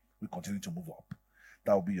genuinely will continue to move up.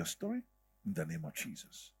 That will be your story in the name of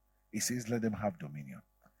Jesus. It says, let them have dominion.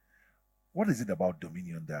 What is it about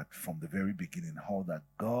dominion that from the very beginning, how that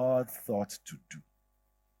God thought to do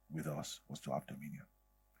with us was to have dominion.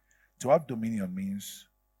 To have dominion means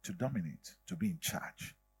to dominate, to be in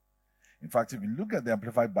charge. In fact, if you look at the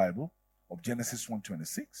Amplified Bible of Genesis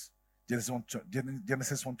 1:26,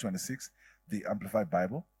 Genesis 1:26, the Amplified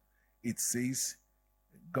Bible, it says,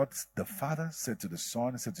 God the Father said to the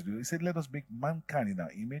Son, he said, let us make mankind in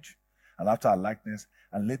our image and after our likeness,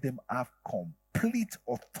 and let them have complete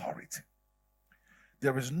authority.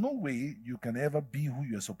 There is no way you can ever be who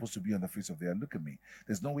you're supposed to be on the face of the earth. Look at me.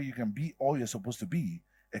 There's no way you can be all you're supposed to be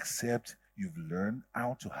except you've learned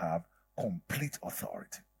how to have complete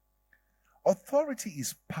authority. Authority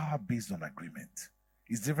is power based on agreement.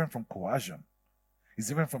 It's different from coercion. It's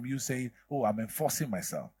different from you saying, oh, I'm enforcing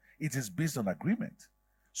myself. It is based on agreement.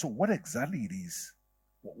 So what exactly it is,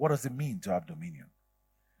 what does it mean to have dominion?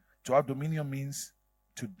 To have dominion means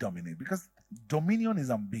to dominate, because dominion is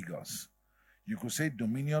ambiguous. You could say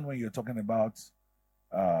dominion when you're talking about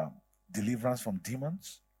deliverance from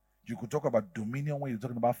demons. You could talk about dominion when you're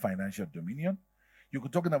talking about financial dominion. You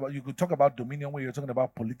could talk about dominion when you're talking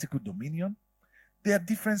about political dominion. There are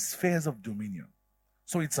different spheres of dominion.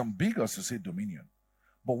 So it's ambiguous to say dominion.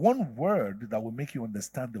 But one word that will make you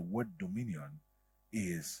understand the word dominion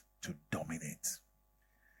is to dominate.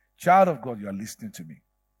 Child of God, you are listening to me.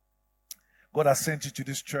 God has sent you to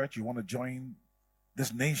this church. You want to join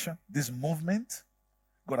this nation, this movement.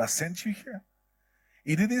 God has sent you here.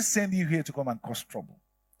 He didn't send you here to come and cause trouble.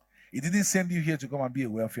 He didn't send you here to come and be a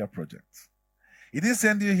welfare project. He didn't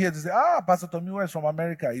send you here to say, Pastor Tomiwa is from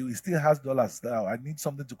America. He still has dollars. I need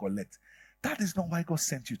something to collect. That is not why God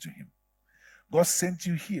sent you to him. God sent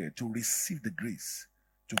you here to receive the grace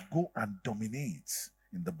to go and dominate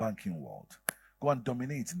in the banking world. Go and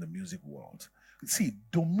dominate in the music world. See,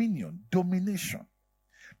 dominion, domination,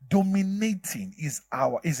 dominating is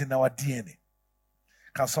in our DNA.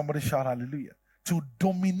 Can somebody shout hallelujah? To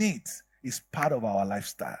dominate is part of our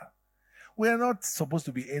lifestyle. We are not supposed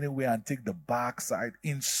to be anywhere and take the back side.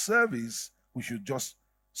 In service, we should just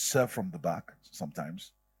serve from the back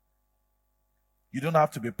sometimes. You don't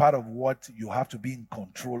have to be part of what you have to be in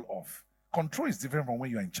control of. Control is different from when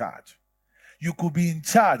you're in charge. You could be in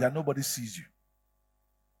charge and nobody sees you.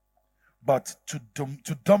 But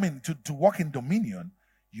to walk in dominion,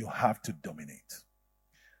 you have to dominate.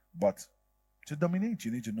 But to dominate,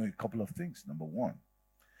 you need to know a couple of things. Number one.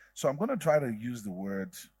 So I'm going to try to use the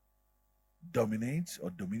word dominate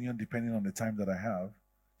or dominion, depending on the time that I have,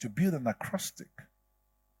 to build an acrostic.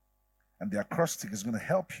 And the acrostic is going to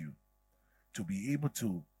help you to be able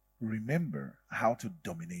to remember how to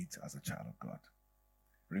dominate as a child of God.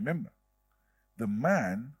 Remember, the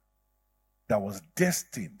man that was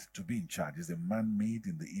destined to be in charge is a man made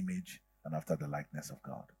in the image and after the likeness of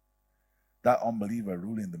God. That unbeliever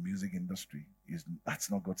ruling the music industry,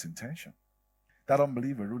 that's not God's intention. That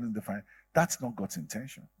unbeliever ruling the finance, that's not God's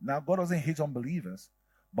intention. Now, God doesn't hate unbelievers,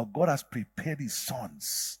 but God has prepared his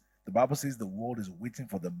sons. The Bible says the world is waiting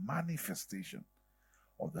for the manifestation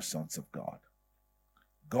of the sons of God.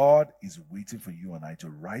 God is waiting for you and I to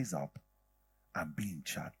rise up and be in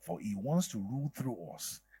charge, for he wants to rule through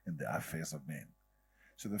us in the affairs of men.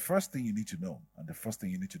 So the first thing you need to know, and the first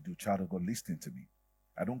thing you need to do, child of God, listen to me.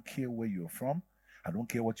 I don't care where you're from. I don't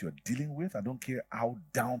care what you're dealing with. I don't care how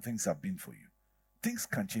down things have been for you. Things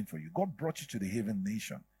can change for you. God brought you to the Haven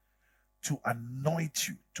Nation to anoint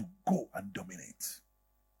you to go and dominate.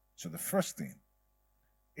 So the first thing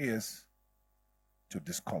is to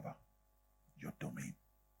discover your domain.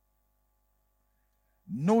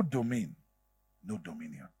 No domain, no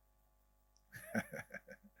dominion.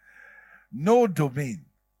 No domain,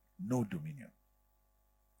 no dominion.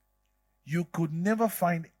 You could never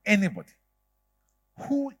find anybody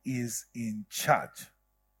who is in charge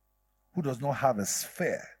who does not have a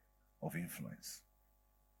sphere of influence.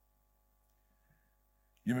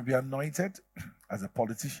 You may be anointed as a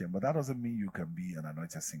politician, but that doesn't mean you can be an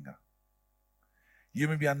anointed singer. You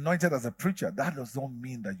may be anointed as a preacher. That does not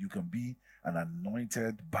mean that you can be an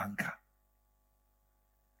anointed banker.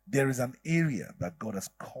 There is an area that God has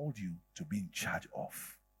called you to be in charge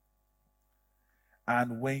of.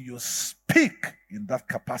 And when you speak in that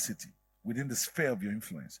capacity, within the sphere of your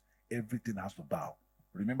influence, everything has to bow.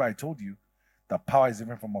 Remember, I told you that power is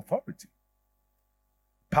different from authority.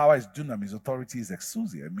 Power is dunamis, authority is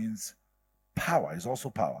exousia. It means power is also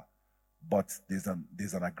power, but there's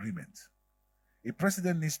an agreement. A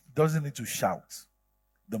president doesn't need to shout.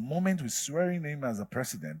 The moment we swear in him as a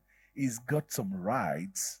president, he's got some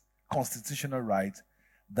rights, constitutional rights,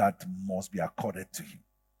 that must be accorded to him.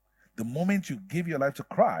 The moment you give your life to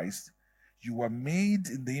Christ, you are made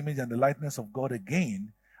in the image and the likeness of God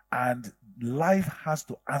again, and life has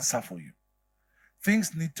to answer for you.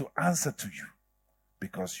 Things need to answer to you.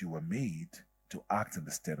 because you were made to act in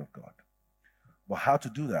the stead of God. But how to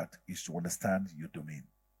do that is to understand your domain.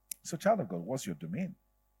 So, child of God, what's your domain?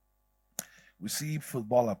 We see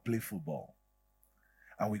footballer play football,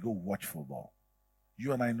 and we go watch football.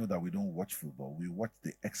 You and I know that we don't watch football. We watch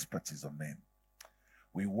the expertise of men.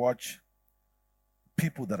 We watch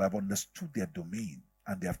people that have understood their domain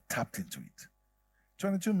and they have tapped into it.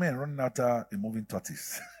 22 men running after a moving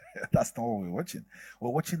tortoise. That's not what we're watching. We're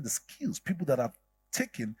watching the skills, people that have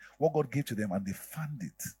taken what God gave to them and they found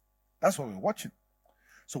it. That's what we're watching.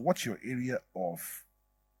 So what's your area of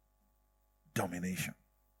domination?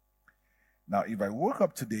 Now, if I woke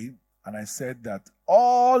up today and I said that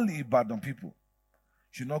all Ibadan people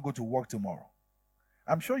should not go to work tomorrow,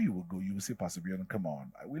 I'm sure you will go. You will say, Pastor Bjorn, come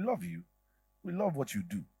on. We love you. We love what you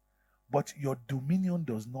do. But your dominion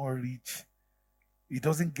does not reach. It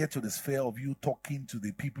doesn't get to the sphere of you talking to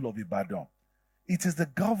the people of Ibadan. It is the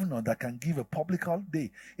governor that can give a public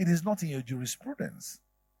holiday. It is not in your jurisprudence.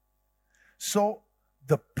 So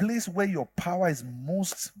the place where your power is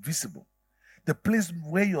most visible, the place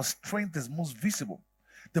where your strength is most visible,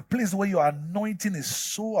 the place where your anointing is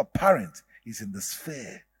so apparent is in the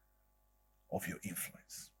sphere of your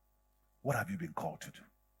influence. What have you been called to do?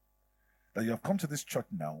 That you have come to this church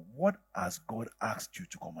now, what has God asked you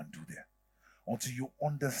to come and do there? Until you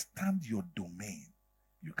understand your domain,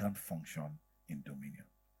 you can't function in dominion.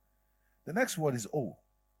 The next word is O.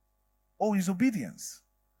 O is obedience.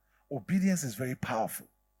 Obedience is very powerful.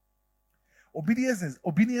 Obedience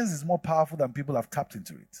is more powerful than people have tapped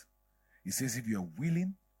into it. It says if you are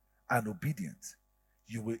willing and obedient,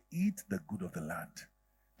 you will eat the good of the land.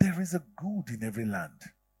 There is a good in every land.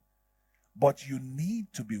 But you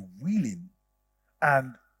need to be willing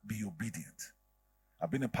and be obedient. I've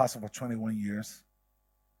been a pastor for 21 years.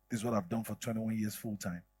 This is what I've done for 21 years full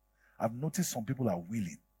time. I've noticed some people are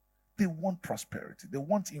willing. They want prosperity. They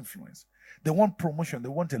want influence. They want promotion. They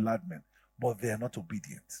want enlargement. But they are not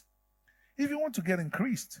obedient. If you want to get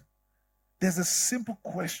increased, there's a simple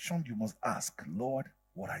question you must ask. Lord,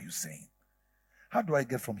 what are you saying? How do I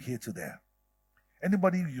get from here to there?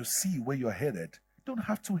 Anybody you see where you're headed, don't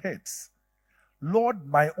have two heads. Lord,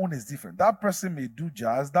 my own is different. That person may do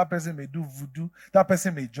jazz, that person may do voodoo, that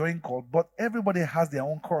person may join cult, but everybody has their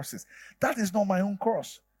own courses. That is not my own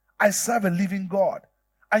course. I serve a living God.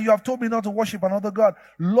 And you have told me not to worship another God.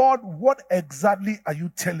 Lord, what exactly are you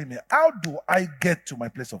telling me? How do I get to my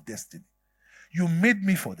place of destiny? You made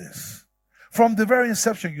me for this. From the very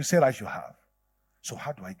inception, you said I should have. So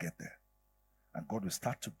how do I get there? And God will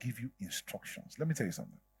start to give you instructions. Let me tell you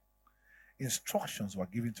something. Instructions were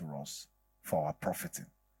given to us for our profiting.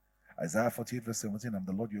 Isaiah 48 verse 17, I'm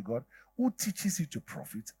the Lord your God, who teaches you to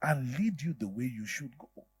profit and lead you the way you should go.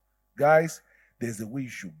 Guys, there's a way you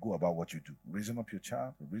should go about what you do. Raising up your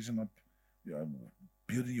child, raising up,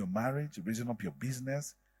 building your marriage, raising up your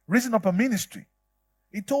business, raising up a ministry.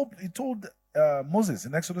 He told Moses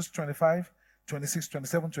in Exodus 25, 26,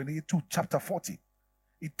 27, 28, to chapter 40.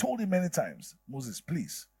 He told him many times, Moses,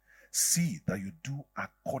 please see that you do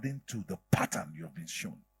according to the pattern you have been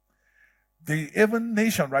shown. The even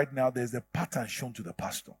nation right now, there's a pattern shown to the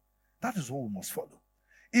pastor. That is what we must follow.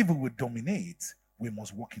 If we will dominate, we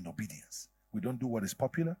must walk in obedience. We don't do what is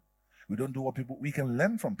popular. We don't do what people, we can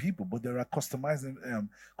learn from people, but there are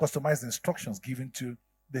customized instructions given to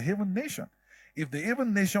the heathen nation. If the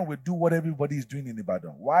heathen nation will do what everybody is doing in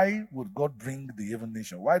Ibadan, why would God bring the heathen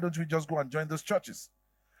nation? Why don't we just go and join those churches?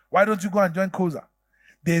 Why don't you go and join Koza?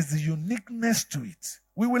 There's a uniqueness to it.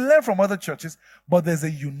 We will learn from other churches, but there's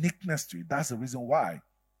a uniqueness to it. That's the reason why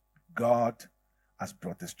God has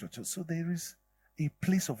brought this church. So there is a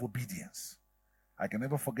place of obedience. I can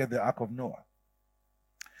never forget the Ark of Noah.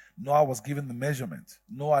 Noah was given the measurement.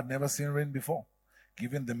 Noah had never seen rain before.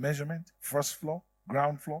 Given the measurement, first floor,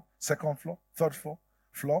 ground floor, second floor, third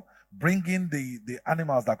floor. Bring in the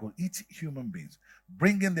animals that could eat human beings.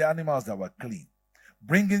 Bring in the animals that were clean.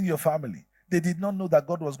 Bring in your family. They did not know that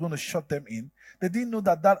God was going to shut them in. They didn't know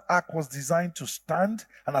that that ark was designed to stand,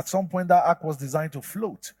 and at some point that ark was designed to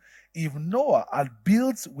float. If Noah had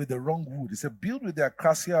built with the wrong wood, he said, build with the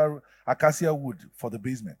acacia wood for the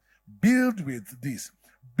basement. Build with this.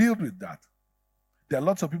 Build with that. There are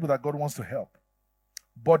lots of people that God wants to help,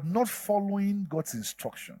 but not following God's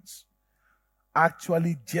instructions.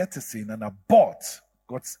 Actually jettison and abort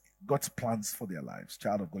God's plans for their lives.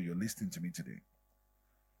 Child of God, you're listening to me today.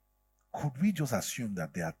 Could we just assume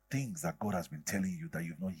that there are things that God has been telling you that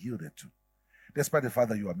you've not yielded to? Despite the fact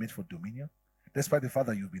that you are made for dominion, despite the fact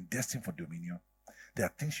that you've been destined for dominion, there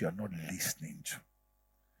are things you are not listening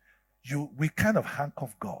to. We kind of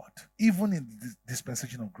handcuff God, even in the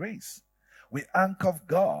dispensation of grace. We handcuff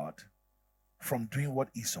God from doing what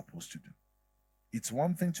he's supposed to do. It's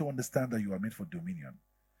one thing to understand that you are made for dominion.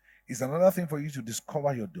 It's another thing for you to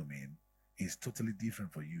discover your domain. It's totally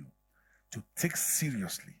different for you to take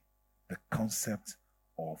seriously the concept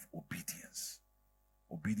of obedience.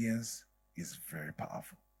 Obedience is very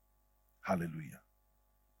powerful. Hallelujah.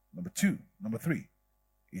 Number three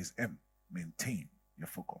is M. Maintain your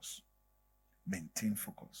focus. Maintain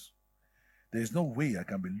focus. There is no way I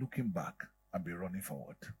can be looking back and be running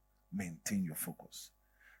forward. Maintain your focus.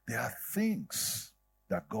 There are things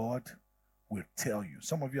that God will tell you.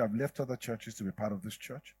 Some of you have left other churches to be part of this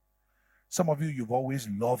church. Some of you, you've always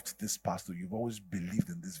loved this pastor. You've always believed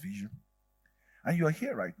in this vision. And you're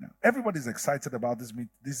here right now. Everybody's excited about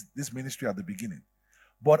this ministry at the beginning.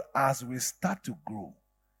 But as we start to grow,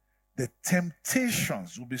 the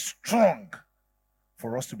temptations will be strong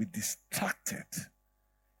for us to be distracted.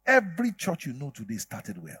 Every church you know today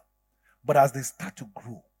started well. But as they start to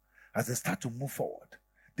grow, as they start to move forward,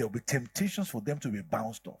 there will be temptations for them to be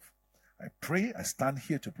bounced off. I pray, I stand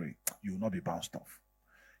here to pray. You will not be bounced off.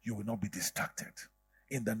 You will not be distracted.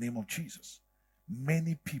 In the name of Jesus.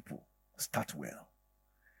 Many people start well.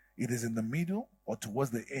 It is in the middle or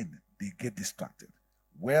towards the end they get distracted.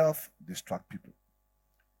 Wealth distract people.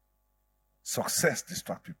 Success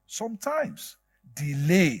distract people. Sometimes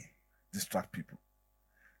delay distract people.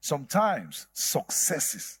 Sometimes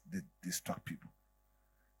successes distract people.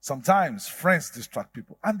 Sometimes friends distract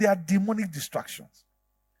people. And they are demonic distractions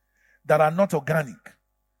that are not organic.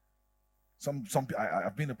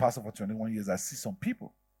 I've been a pastor for 21 years. I see some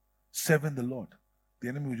people serving the Lord. The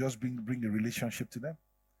enemy will just bring a relationship to them.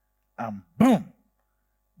 And boom,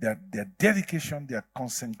 their dedication, their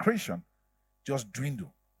consecration just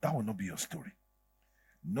dwindle. That will not be your story.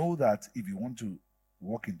 Know that if you want to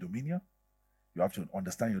walk in dominion, you have to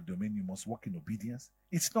understand your domain. You must walk in obedience.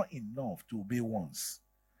 It's not enough to obey once.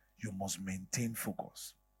 You must maintain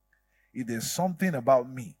focus. If there's something about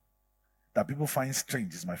me that people find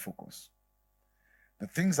strange, is my focus. The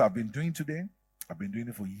things I've been doing today, I've been doing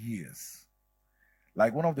it for years.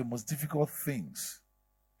 Like one of the most difficult things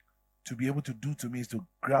to be able to do to me is to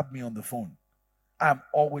grab me on the phone. I'm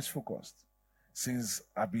always focused. Since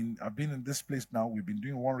I've been in this place now, we've been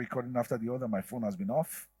doing one recording after the other. My phone has been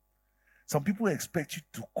off. Some people expect you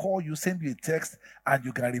to call you, send you a text, and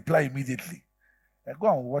you can reply immediately. And go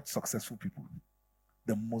and watch successful people.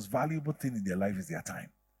 The most valuable thing in their life is their time.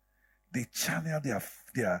 They channel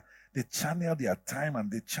their time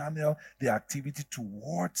and they channel their activity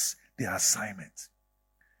towards their assignment.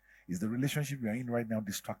 Is the relationship you are in right now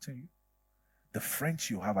distracting you? The friends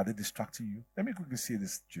you have, are they distracting you? Let me quickly say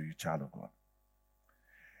this to you, child of God.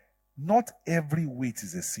 Not every weight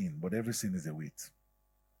is a sin, but every sin is a weight.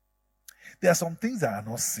 There are some things that are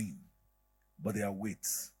not sin, but they are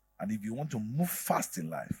weights. And if you want to move fast in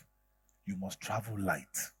life, you must travel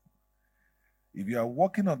light. If you are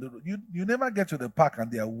walking on the road, you never get to the park and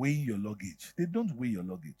they are weighing your luggage. They don't weigh your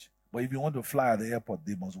luggage. But if you want to fly at the airport,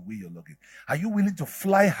 they must weigh your luggage. Are you willing to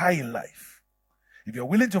fly high in life? If you're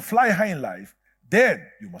willing to fly high in life, then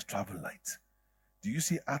you must travel light. Do you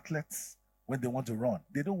see athletes when they want to run?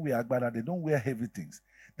 They don't wear agbada, they don't wear heavy things.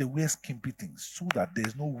 They wear skimpy things so that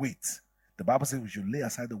there's no weight. The Bible says we should lay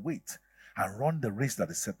aside the weight and run the race that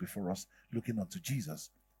is set before us, looking unto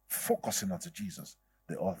Jesus, focusing unto Jesus,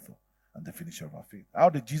 the author and the finisher of our faith. How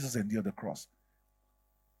did Jesus endure the cross?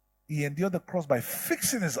 He endured the cross by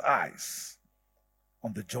fixing his eyes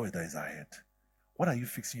on the joy that is ahead. What are you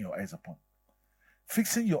fixing your eyes upon?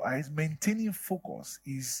 Fixing your eyes, maintaining focus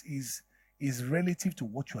is relative to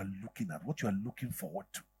what you are looking at, what you are looking forward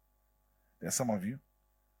to. There are some of you,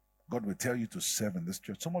 God will tell you to serve in this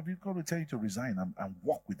church. Some of you, God will tell you to resign and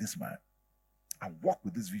walk with this man and walk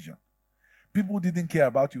with this vision. People who didn't care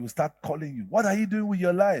about you will start calling you. What are you doing with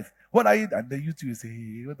your life? What are you? And then you two will say,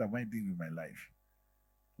 hey, what am I doing with my life?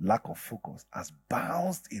 Lack of focus has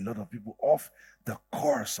bounced a lot of people off the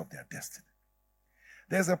course of their destiny.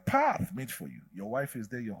 There's a path made for you. Your wife is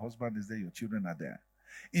there, your husband is there, your children are there.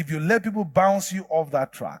 If you let people bounce you off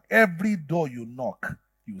that track, every door you knock,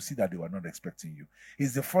 you will see that they were not expecting you.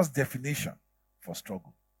 It's the first definition for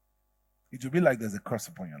struggle. It will be like there's a curse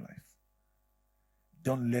upon your life.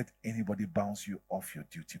 Don't let anybody bounce you off your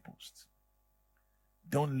duty post.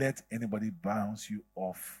 Don't let anybody bounce you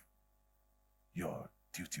off your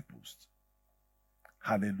duty post.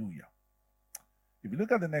 Hallelujah. If you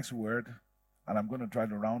look at the next word, and I'm going to try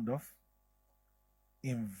to round off,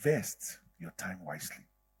 invest your time wisely.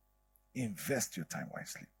 Invest your time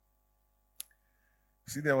wisely.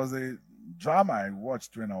 See, there was a drama I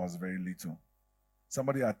watched when I was very little.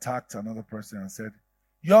 Somebody attacked another person and said,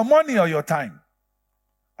 your money or your time?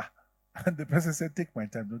 And the person said, take my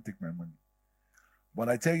time, don't take my money. But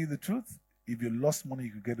I tell you the truth, if you lost money,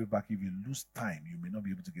 you could get it back. If you lose time, you may not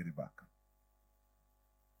be able to get it back.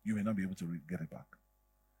 You may not be able to get it back.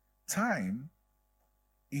 Time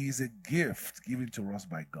is a gift given to us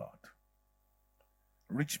by God.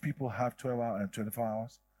 Rich people have 12 hours and 24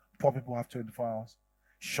 hours. Poor people have 24 hours.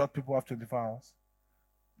 Short people have 24 hours.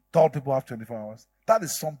 Tall people have 24 hours. That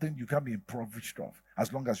is something you can be impoverished of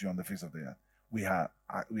as long as you're on the face of the earth. We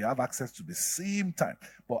have access to the same time.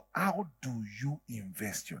 But how do you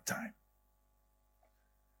invest your time?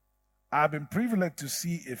 I've been privileged to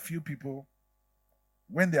see a few people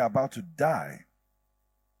when they're about to die.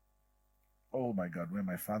 Oh my God, when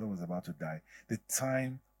my father was about to die, the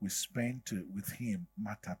time we spent with him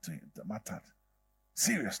mattered.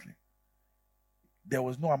 Seriously. There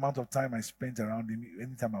was no amount of time I spent around him.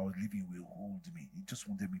 Anytime I was leaving, he would hold me. He just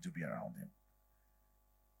wanted me to be around him.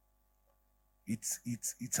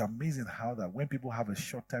 It's amazing how that when people have a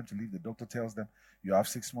short time to live, the doctor tells them, you have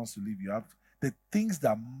 6 months to live. You have the things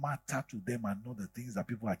that matter to them are not the things that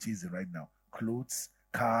people are chasing right now. Clothes,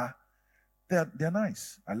 car, they're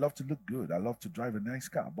nice. I love to look good. I love to drive a nice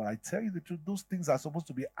car. But I tell you the truth, those things are supposed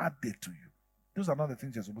to be added to you. Those are not the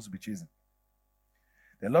things you're supposed to be chasing.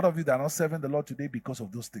 There are a lot of you that are not serving the Lord today because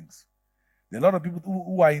of those things. There are a lot of people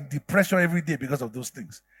who are in depression every day because of those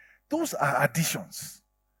things. Those are additions.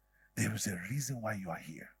 There is a reason why you are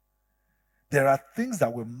here. There are things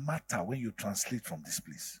that will matter when you translate from this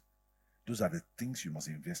place. Those are the things you must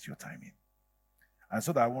invest your time in. And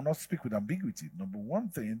so that I will not speak with ambiguity. Number one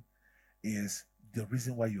thing is the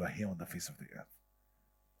reason why you are here on the face of the earth.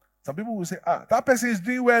 Some people will say, that person is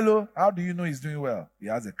doing well. Oh. How do you know he's doing well? He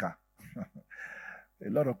has a car. A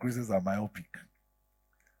lot of Christians are myopic.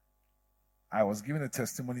 I was giving a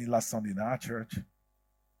testimony last Sunday in our church.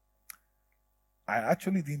 I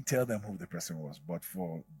actually didn't tell them who the person was, but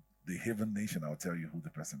for the Haven Nation, I'll tell you who the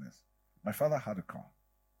person is. My father had a car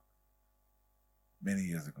many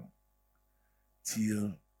years ago.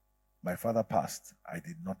 Till my father passed, I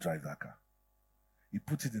did not drive that car. He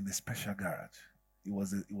put it in a special garage. It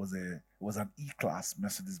was an E-Class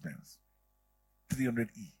Mercedes-Benz,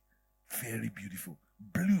 300E, very beautiful,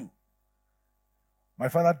 blue. My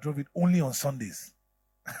father drove it only on Sundays.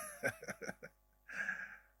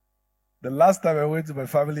 The last time I went to my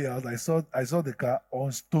family house, I saw the car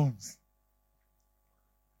on stones.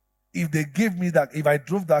 If they gave me that, if I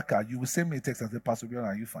drove that car, you will send me a text and say, Pastor Bjorn,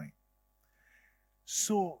 are you fine?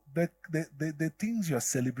 So the things you're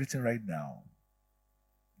celebrating right now,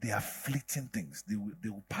 they are fleeting things. They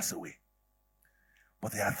will pass away.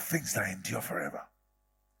 But they are things that endure forever.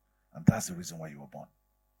 And that's the reason why you were born.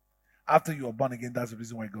 After you were born again, that's the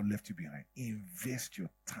reason why God left you behind. Invest your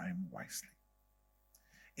time wisely.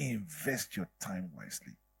 Invest your time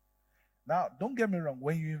wisely. Now, don't get me wrong.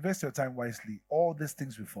 When you invest your time wisely, all these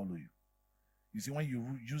things will follow you. You see, when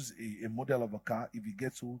you use a model of a car, if it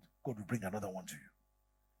gets old, God will bring another one to you.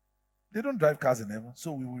 They don't drive cars in heaven,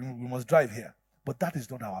 so we must drive here. But that is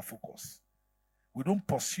not our focus. We don't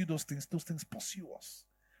pursue those things. Those things pursue us.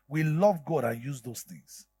 We love God and use those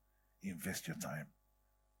things. Invest your time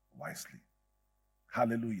wisely.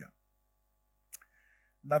 Hallelujah.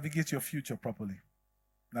 Navigate your future properly.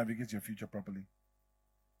 Navigate your future properly.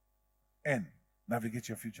 And navigate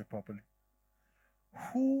your future properly.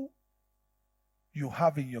 Who you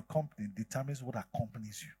have in your company determines what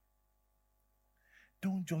accompanies you.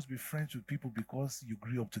 Don't just be friends with people because you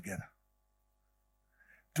grew up together.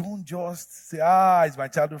 Don't just say, it's my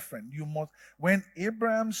childhood friend. You must. When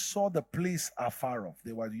Abraham saw the place afar off,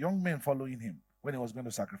 there were young men following him when he was going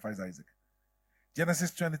to sacrifice Isaac.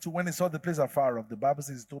 Genesis 22, when he saw the place afar off, the Bible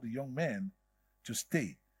says he told the young men to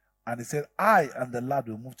stay. And he said, I and the lad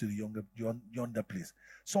will move to the yonder place.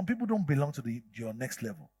 Some people don't belong to your next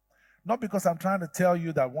level. Not because I'm trying to tell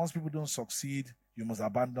you that once people don't succeed, you must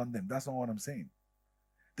abandon them. That's not what I'm saying.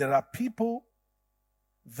 There are people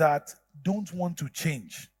that don't want to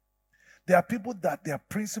change. There are people that their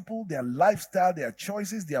principle, their lifestyle, their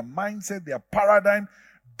choices, their mindset, their paradigm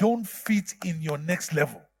don't fit in your next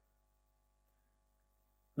level.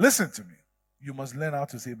 Listen to me. You must learn how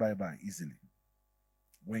to say bye-bye easily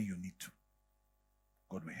when you need to.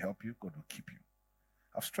 God will help you. God will keep you.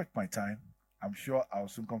 I've stretched my time. I'm sure I'll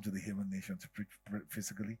soon come to the Haven Nation to preach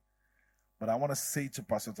physically. But I want to say to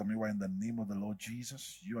Pastor Tomiwa, in the name of the Lord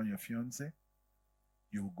Jesus, you and your fiancé,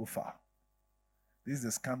 you will go far. This is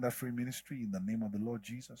a scandal-free ministry in the name of the Lord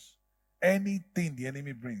Jesus. Anything the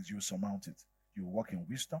enemy brings, you will surmount it. You will walk in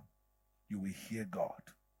wisdom. You will hear God.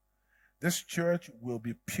 This church will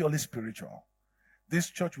be purely spiritual. This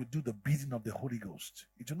church will do the bidding of the Holy Ghost.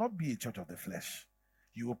 It will not be a church of the flesh.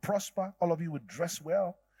 You will prosper. All of you will dress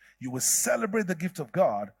well. You will celebrate the gift of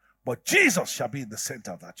God, But Jesus shall be in the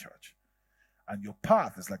center of that church. And your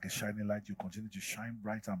path is like a shining light. You continue to shine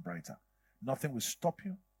brighter and brighter. Nothing will stop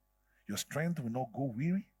you. Your strength will not go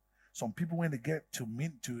weary. Some people, when they get to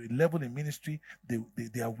a level in ministry,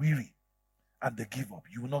 they are weary and they give up.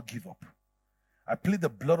 You will not give up. I plead the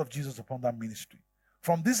blood of Jesus upon that ministry.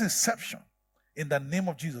 From this inception, in the name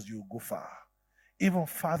of Jesus, you will go far, even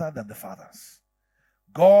farther than the fathers.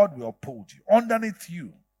 God will uphold you. Underneath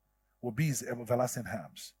you will be his everlasting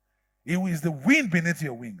arms. He is the wind beneath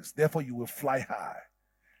your wings. Therefore, you will fly high.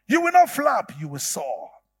 You will not flap. You will soar.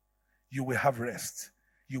 You will have rest.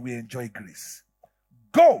 You will enjoy grace.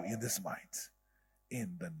 Go in this might.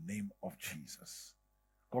 In the name of Jesus.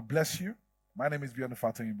 God bless you. My name is Bjorn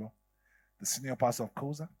Fatoyinbo, the senior pastor of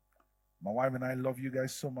Koza. My wife and I love you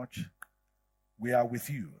guys so much. We are with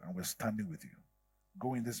you and we're standing with you.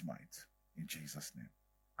 Go in this might. In Jesus' name.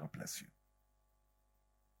 God bless you.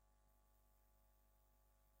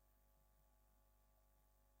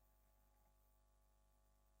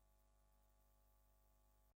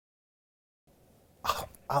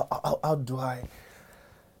 How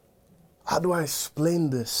do I explain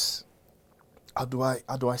this? How do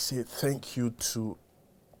I say thank you to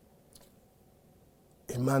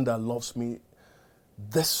a man that loves me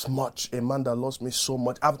this much, a man that loves me so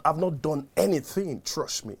much? I've not done anything,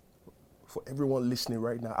 trust me. For everyone listening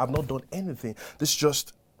right now, I've not done anything. This is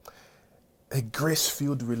just a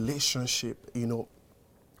grace-filled relationship,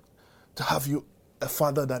 to have you, a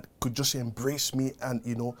father that could just embrace me and,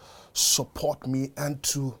 support me, and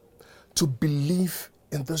to believe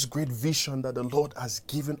in this great vision that the Lord has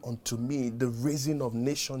given unto me, the raising of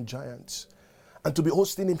nation giants. And to be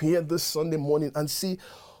hosting him here this Sunday morning and see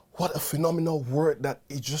what a phenomenal word that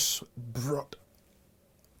he just brought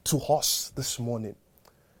to us this morning.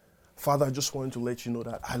 Father, I just wanted to let you know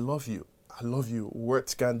that I love you. I love you.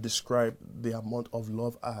 Words can't describe the amount of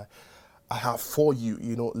love I have for you.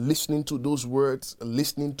 Listening to those words,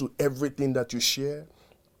 listening to everything that you share,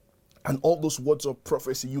 and all those words of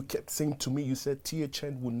prophecy you kept saying to me. You said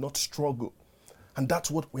THN will not struggle. And that's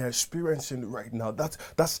what we're experiencing right now.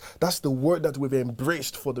 That's the word that we've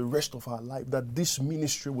embraced for the rest of our life, that this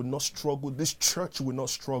ministry will not struggle, this church will not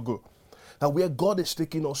struggle. That where God is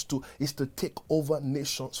taking us to is to take over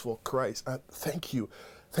nations for Christ. And thank you.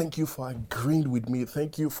 Thank you for agreeing with me.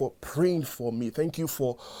 Thank you for praying for me. Thank you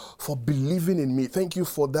for believing in me. Thank you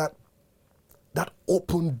for that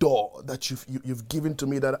open door that you've given to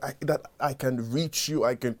me, that I can reach you,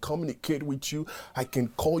 I can communicate with you, I can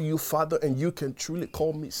call you Father, and you can truly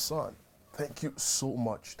call me Son. Thank you so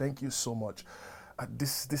much. Thank you so much.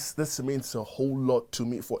 This means a whole lot to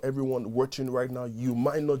me. For everyone watching right now, you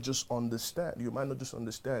might not just understand. You might not just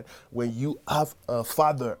understand when you have a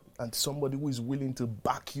father and somebody who is willing to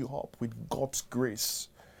back you up with God's grace,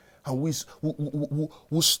 and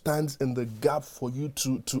who stands in the gap for you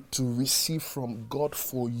to receive from God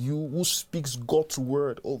for you, who speaks God's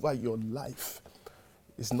word over your life.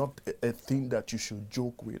 It's not a thing that you should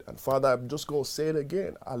joke with. And Father, I'm just going to say it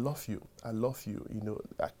again. I love you. I love you.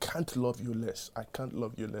 I can't love you less. I can't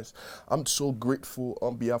love you less. I'm so grateful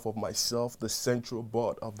on behalf of myself, the central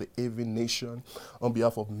board of the AV Nation, on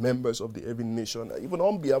behalf of members of the AV Nation, even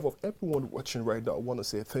on behalf of everyone watching right now. I want to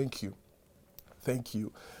say thank you. Thank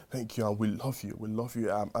you. Thank you. And we love you. We love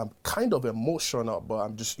you. I'm kind of emotional, but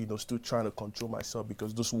I'm just, still trying to control myself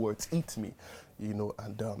because those words eat me,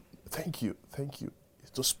 and thank you. Thank you. It's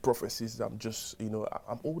those prophecies I'm just,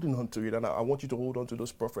 I'm holding on to it, and I want you to hold on to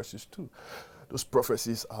those prophecies too. Those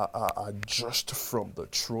prophecies are just from the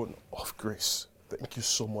throne of grace. Thank you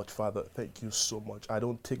so much, Father. Thank you so much. I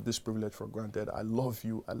don't take this privilege for granted. I love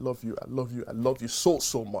you. I love you. I love you. I love you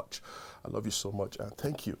so much. I love you so much. And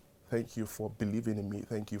thank you. Thank you for believing in me.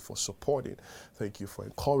 Thank you for supporting. Thank you for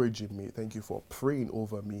encouraging me. Thank you for praying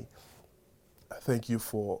over me. Thank you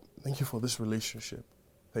for this relationship.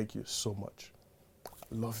 Thank you so much.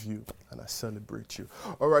 I love you and I celebrate you.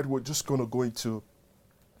 All right, we're just going to go into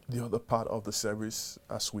the other part of the service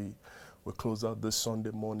as we close out this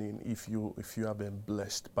Sunday morning. If you have been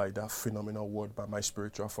blessed by that phenomenal word by my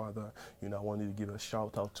spiritual father, I wanted to give a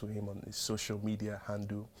shout out to him on his social media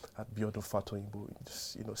handle at Bjorn Fatoyinbo.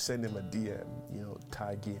 Just send him a DM,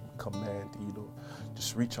 tag him, comment,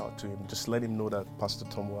 just reach out to him. Just let him know that Pastor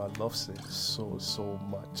Tomoa loves him so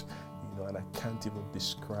much, and I can't even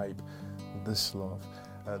describe this love.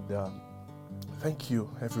 And thank you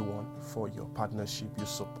everyone for your partnership, your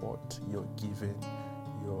support, your giving,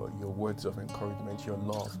 your words of encouragement, your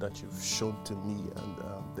love that you've shown to me and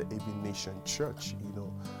the AV Nation Church.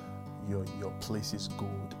 Your place is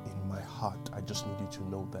gold in my heart. I just need you to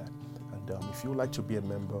know that. And if you would like to be a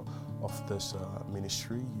member of this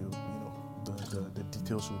ministry, the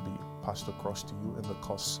details will be passed across to you in the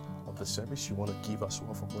course of the service. You want to give as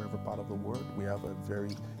well from wherever part of the world. We have a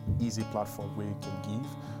very easy platform where you can give.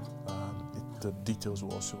 The details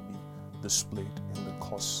will also be displayed in the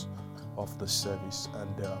course of the service.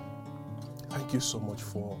 And thank you so much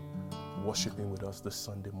for worshiping with us this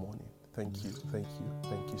Sunday morning. Thank you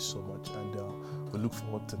so much. And we look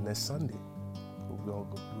forward to next Sunday. We're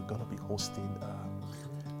going to be hosting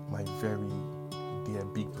my very dear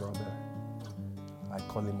big brother. I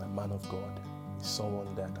call him my man of God. He's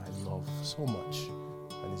someone that I love so much,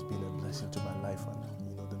 and it's been a blessing to my life. And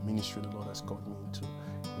the ministry the Lord has called me into.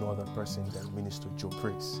 No other person than Minister Joe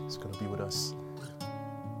Praise is going to be with us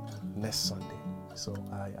next Sunday. So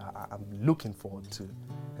I'm looking forward to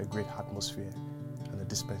a great atmosphere and a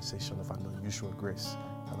dispensation of an unusual grace.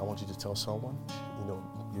 And I want you to tell someone.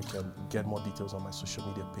 You can get more details on my social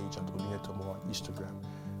media page at Oluyede Tomowa on Instagram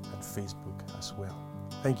and Facebook as well.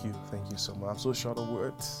 Thank you so much. I'm so short of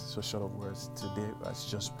words. Today has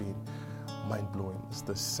just been mind-blowing. It's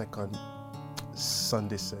the second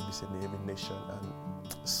Sunday service in the Amen Nation, and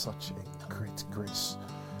such a great grace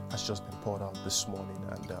has just been poured out this morning.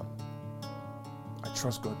 And I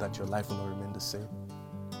trust God that your life will not remain the same.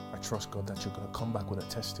 I trust God that you're going to come back with a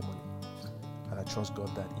testimony. And I trust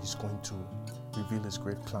God that He's going to reveal His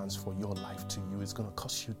great plans for your life to you. It's going to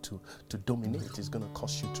cause you to dominate. It's going to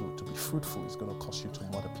cause you to be fruitful. It's going to cause you to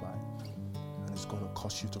multiply. And it's going to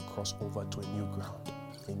cause you to cross over to a new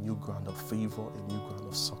ground of favor, a new ground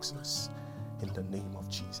of success in the name of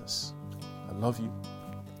Jesus. I love you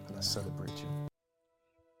and I celebrate you.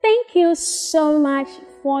 Thank you so much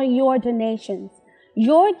for your donations.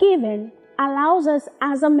 Your giving allows us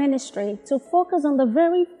as a ministry to focus on the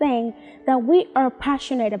very thing that we are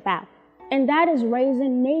passionate about, and that is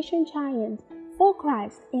raising nation giants for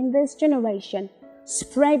Christ in this generation,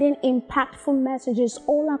 spreading impactful messages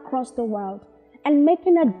all across the world, and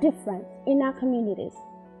making a difference in our communities.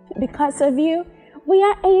 Because of you, we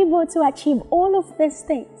are able to achieve all of these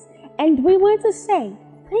things, and we want to say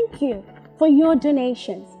thank you for your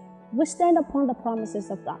donations. We stand upon the promises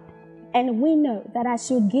of God, and we know that as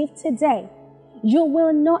you give today, you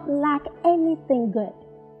will not lack anything good.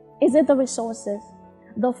 Is it the resources,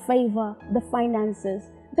 the favor, the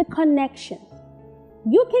finances, the connections?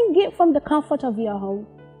 You can give from the comfort of your home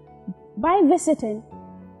by visiting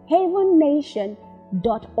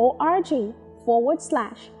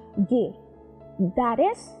havennation.org/give. That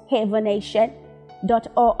is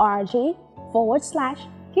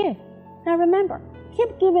havennation.org/give. Now remember,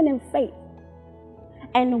 keep giving in faith.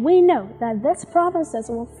 And we know that these promises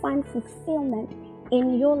will find fulfillment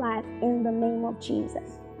in your life in the name of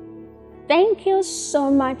Jesus. Thank you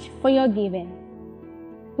so much for your giving.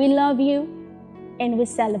 We love you and we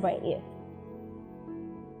celebrate you.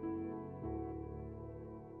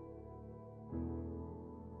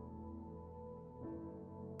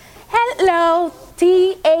 Hello,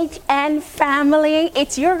 THN family.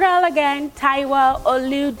 It's your girl again, Taiwo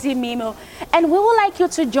Oludimimo. And we would like you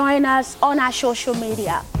to join us on our social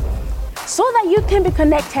media so that you can be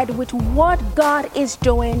connected with what God is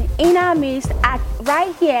doing in our midst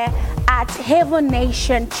right here at Heaven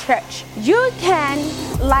Nation Church. You can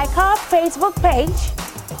like our Facebook page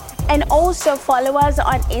and also follow us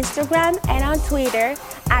on Instagram and on Twitter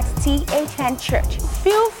at THN Church.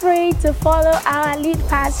 Feel free to follow our lead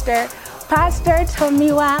pastor, Pastor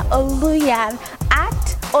Tomiwa Oluyan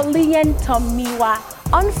at Oluyan Tomiwa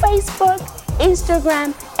on Facebook,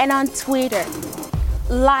 Instagram, and on Twitter.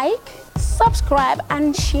 Like, subscribe,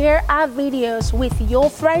 and share our videos with your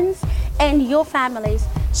friends and your families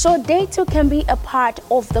so they too can be a part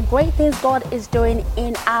of the great things God is doing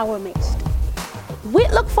in our midst. We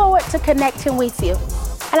look forward to connecting with you.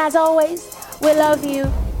 And as always, we love you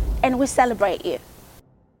and we celebrate you.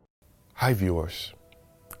 Hi viewers,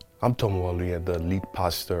 I'm Tom Oluyan, the lead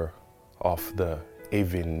pastor of the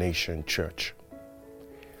Amen Nation Church.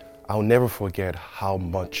 I'll never forget how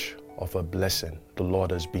much of a blessing the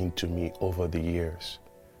Lord has been to me over the years.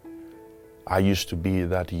 I used to be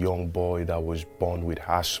that young boy that was born with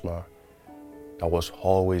asthma, that was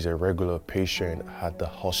always a regular patient at the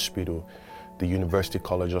hospital, the University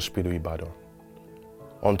College Hospital Ibadan,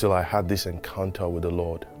 until I had this encounter with the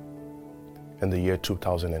Lord in the year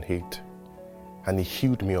 2008. And He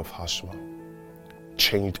healed me of asthma,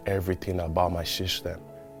 changed everything about my system.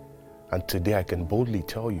 And today I can boldly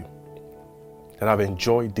tell you that I've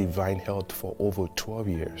enjoyed divine health for over 12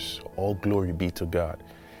 years. All glory be to God.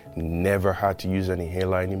 Never had to use an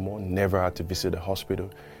inhaler anymore, never had to visit the hospital,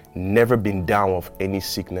 never been down with any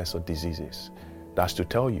sickness or diseases. That's to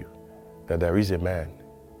tell you that there is a man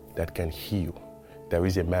that can heal. There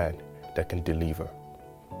is a man that can deliver.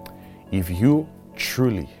 If you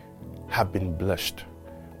truly have been blessed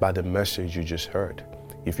by the message you just heard,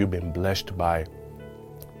 if you've been blessed by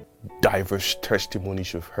diverse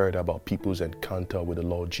testimonies you've heard about people's encounter with the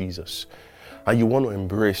Lord Jesus, and you want to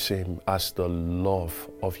embrace him as the love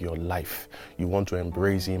of your life, you want to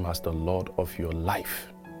embrace him as the Lord of your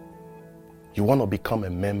life, you want to become a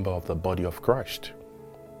member of the body of Christ,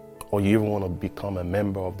 or you even want to become a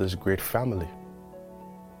member of this great family,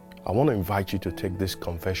 I want to invite you to take this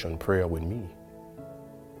confession prayer with me,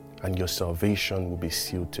 and your salvation will be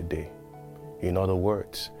sealed today. In other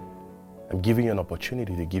words, I'm giving you an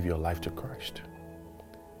opportunity to give your life to Christ,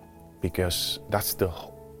 because that's the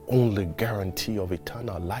only guarantee of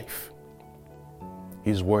eternal life.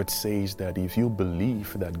 His word says that if you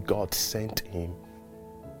believe that God sent him,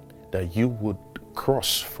 that you would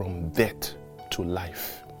cross from death to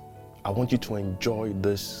life. I want you to enjoy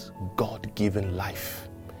this God-given life.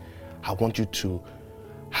 I want you to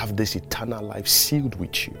have this eternal life sealed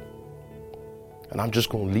with you. And I'm just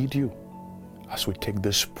going to lead you as we take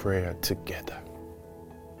this prayer together.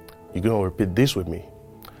 You're going to repeat this with me.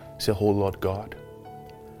 Say, oh Lord God,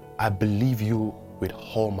 I believe you with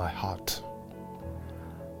all my heart.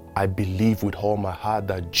 I believe with all my heart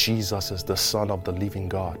that Jesus is the Son of the living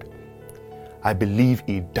God. I believe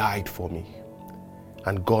he died for me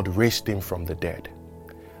and God raised him from the dead.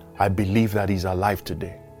 I believe that he's alive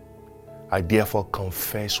today. I therefore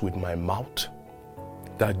confess with my mouth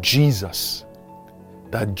that Jesus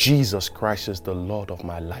Christ is the Lord of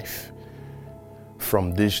my life.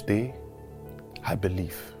 From this day, I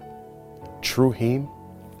believe. Through him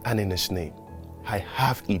and in his name, I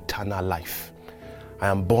have eternal life. I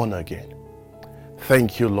am born again.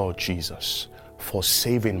 Thank you, Lord Jesus, for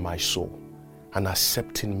saving my soul and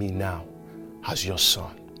accepting me now as your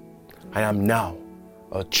son. I am now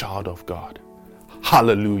a child of God.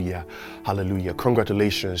 Hallelujah. Hallelujah.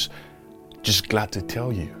 Congratulations. Just glad to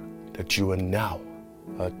tell you that you are now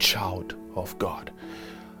a child of God.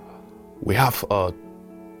 We have a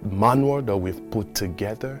manual that we've put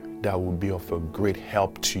together that will be of a great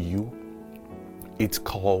help to you. It's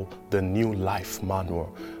called the New Life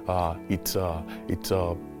Manual. It's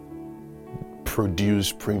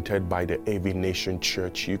produced, printed by the AV Nation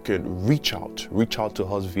Church. You can reach out to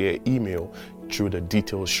us via email through the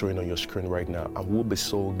details showing on your screen right now, and we'll be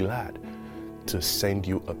so glad to send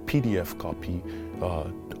you a PDF copy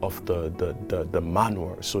of the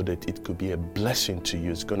manual so that it could be a blessing to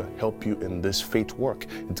you. It's going to help you in this faith work.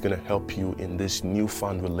 It's going to help you in this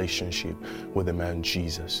newfound relationship with the man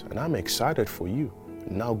Jesus. And I'm excited for you.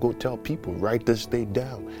 Now go tell people, write this day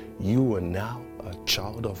down. You are now a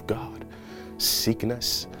child of God.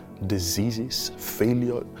 Sickness, diseases,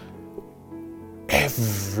 failure,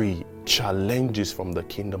 every challenges from the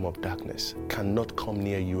kingdom of darkness cannot come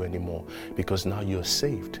near you anymore, because now you're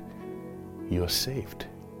saved. You're saved.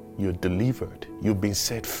 You're delivered. You've been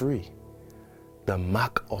set free. The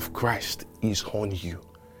mark of Christ is on you,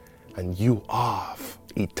 and you have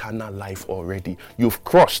eternal life already. You've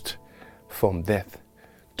crossed from death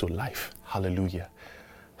to life. Hallelujah.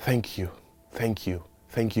 Thank you. Thank you.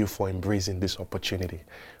 Thank you for embracing this opportunity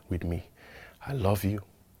with me. I love you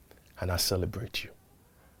and I celebrate you.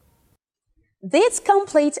 This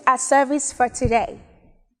completes our service for today.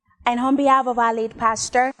 And on behalf of our lead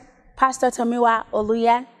pastor, Pastor Tomiwa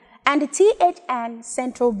Oluya, and the THN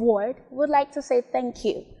Central Board, would like to say thank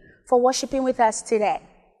you for worshiping with us today.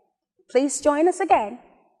 Please join us again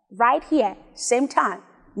right here, same time,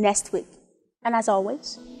 next week. And as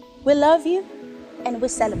always, we love you and we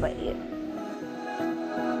celebrate you.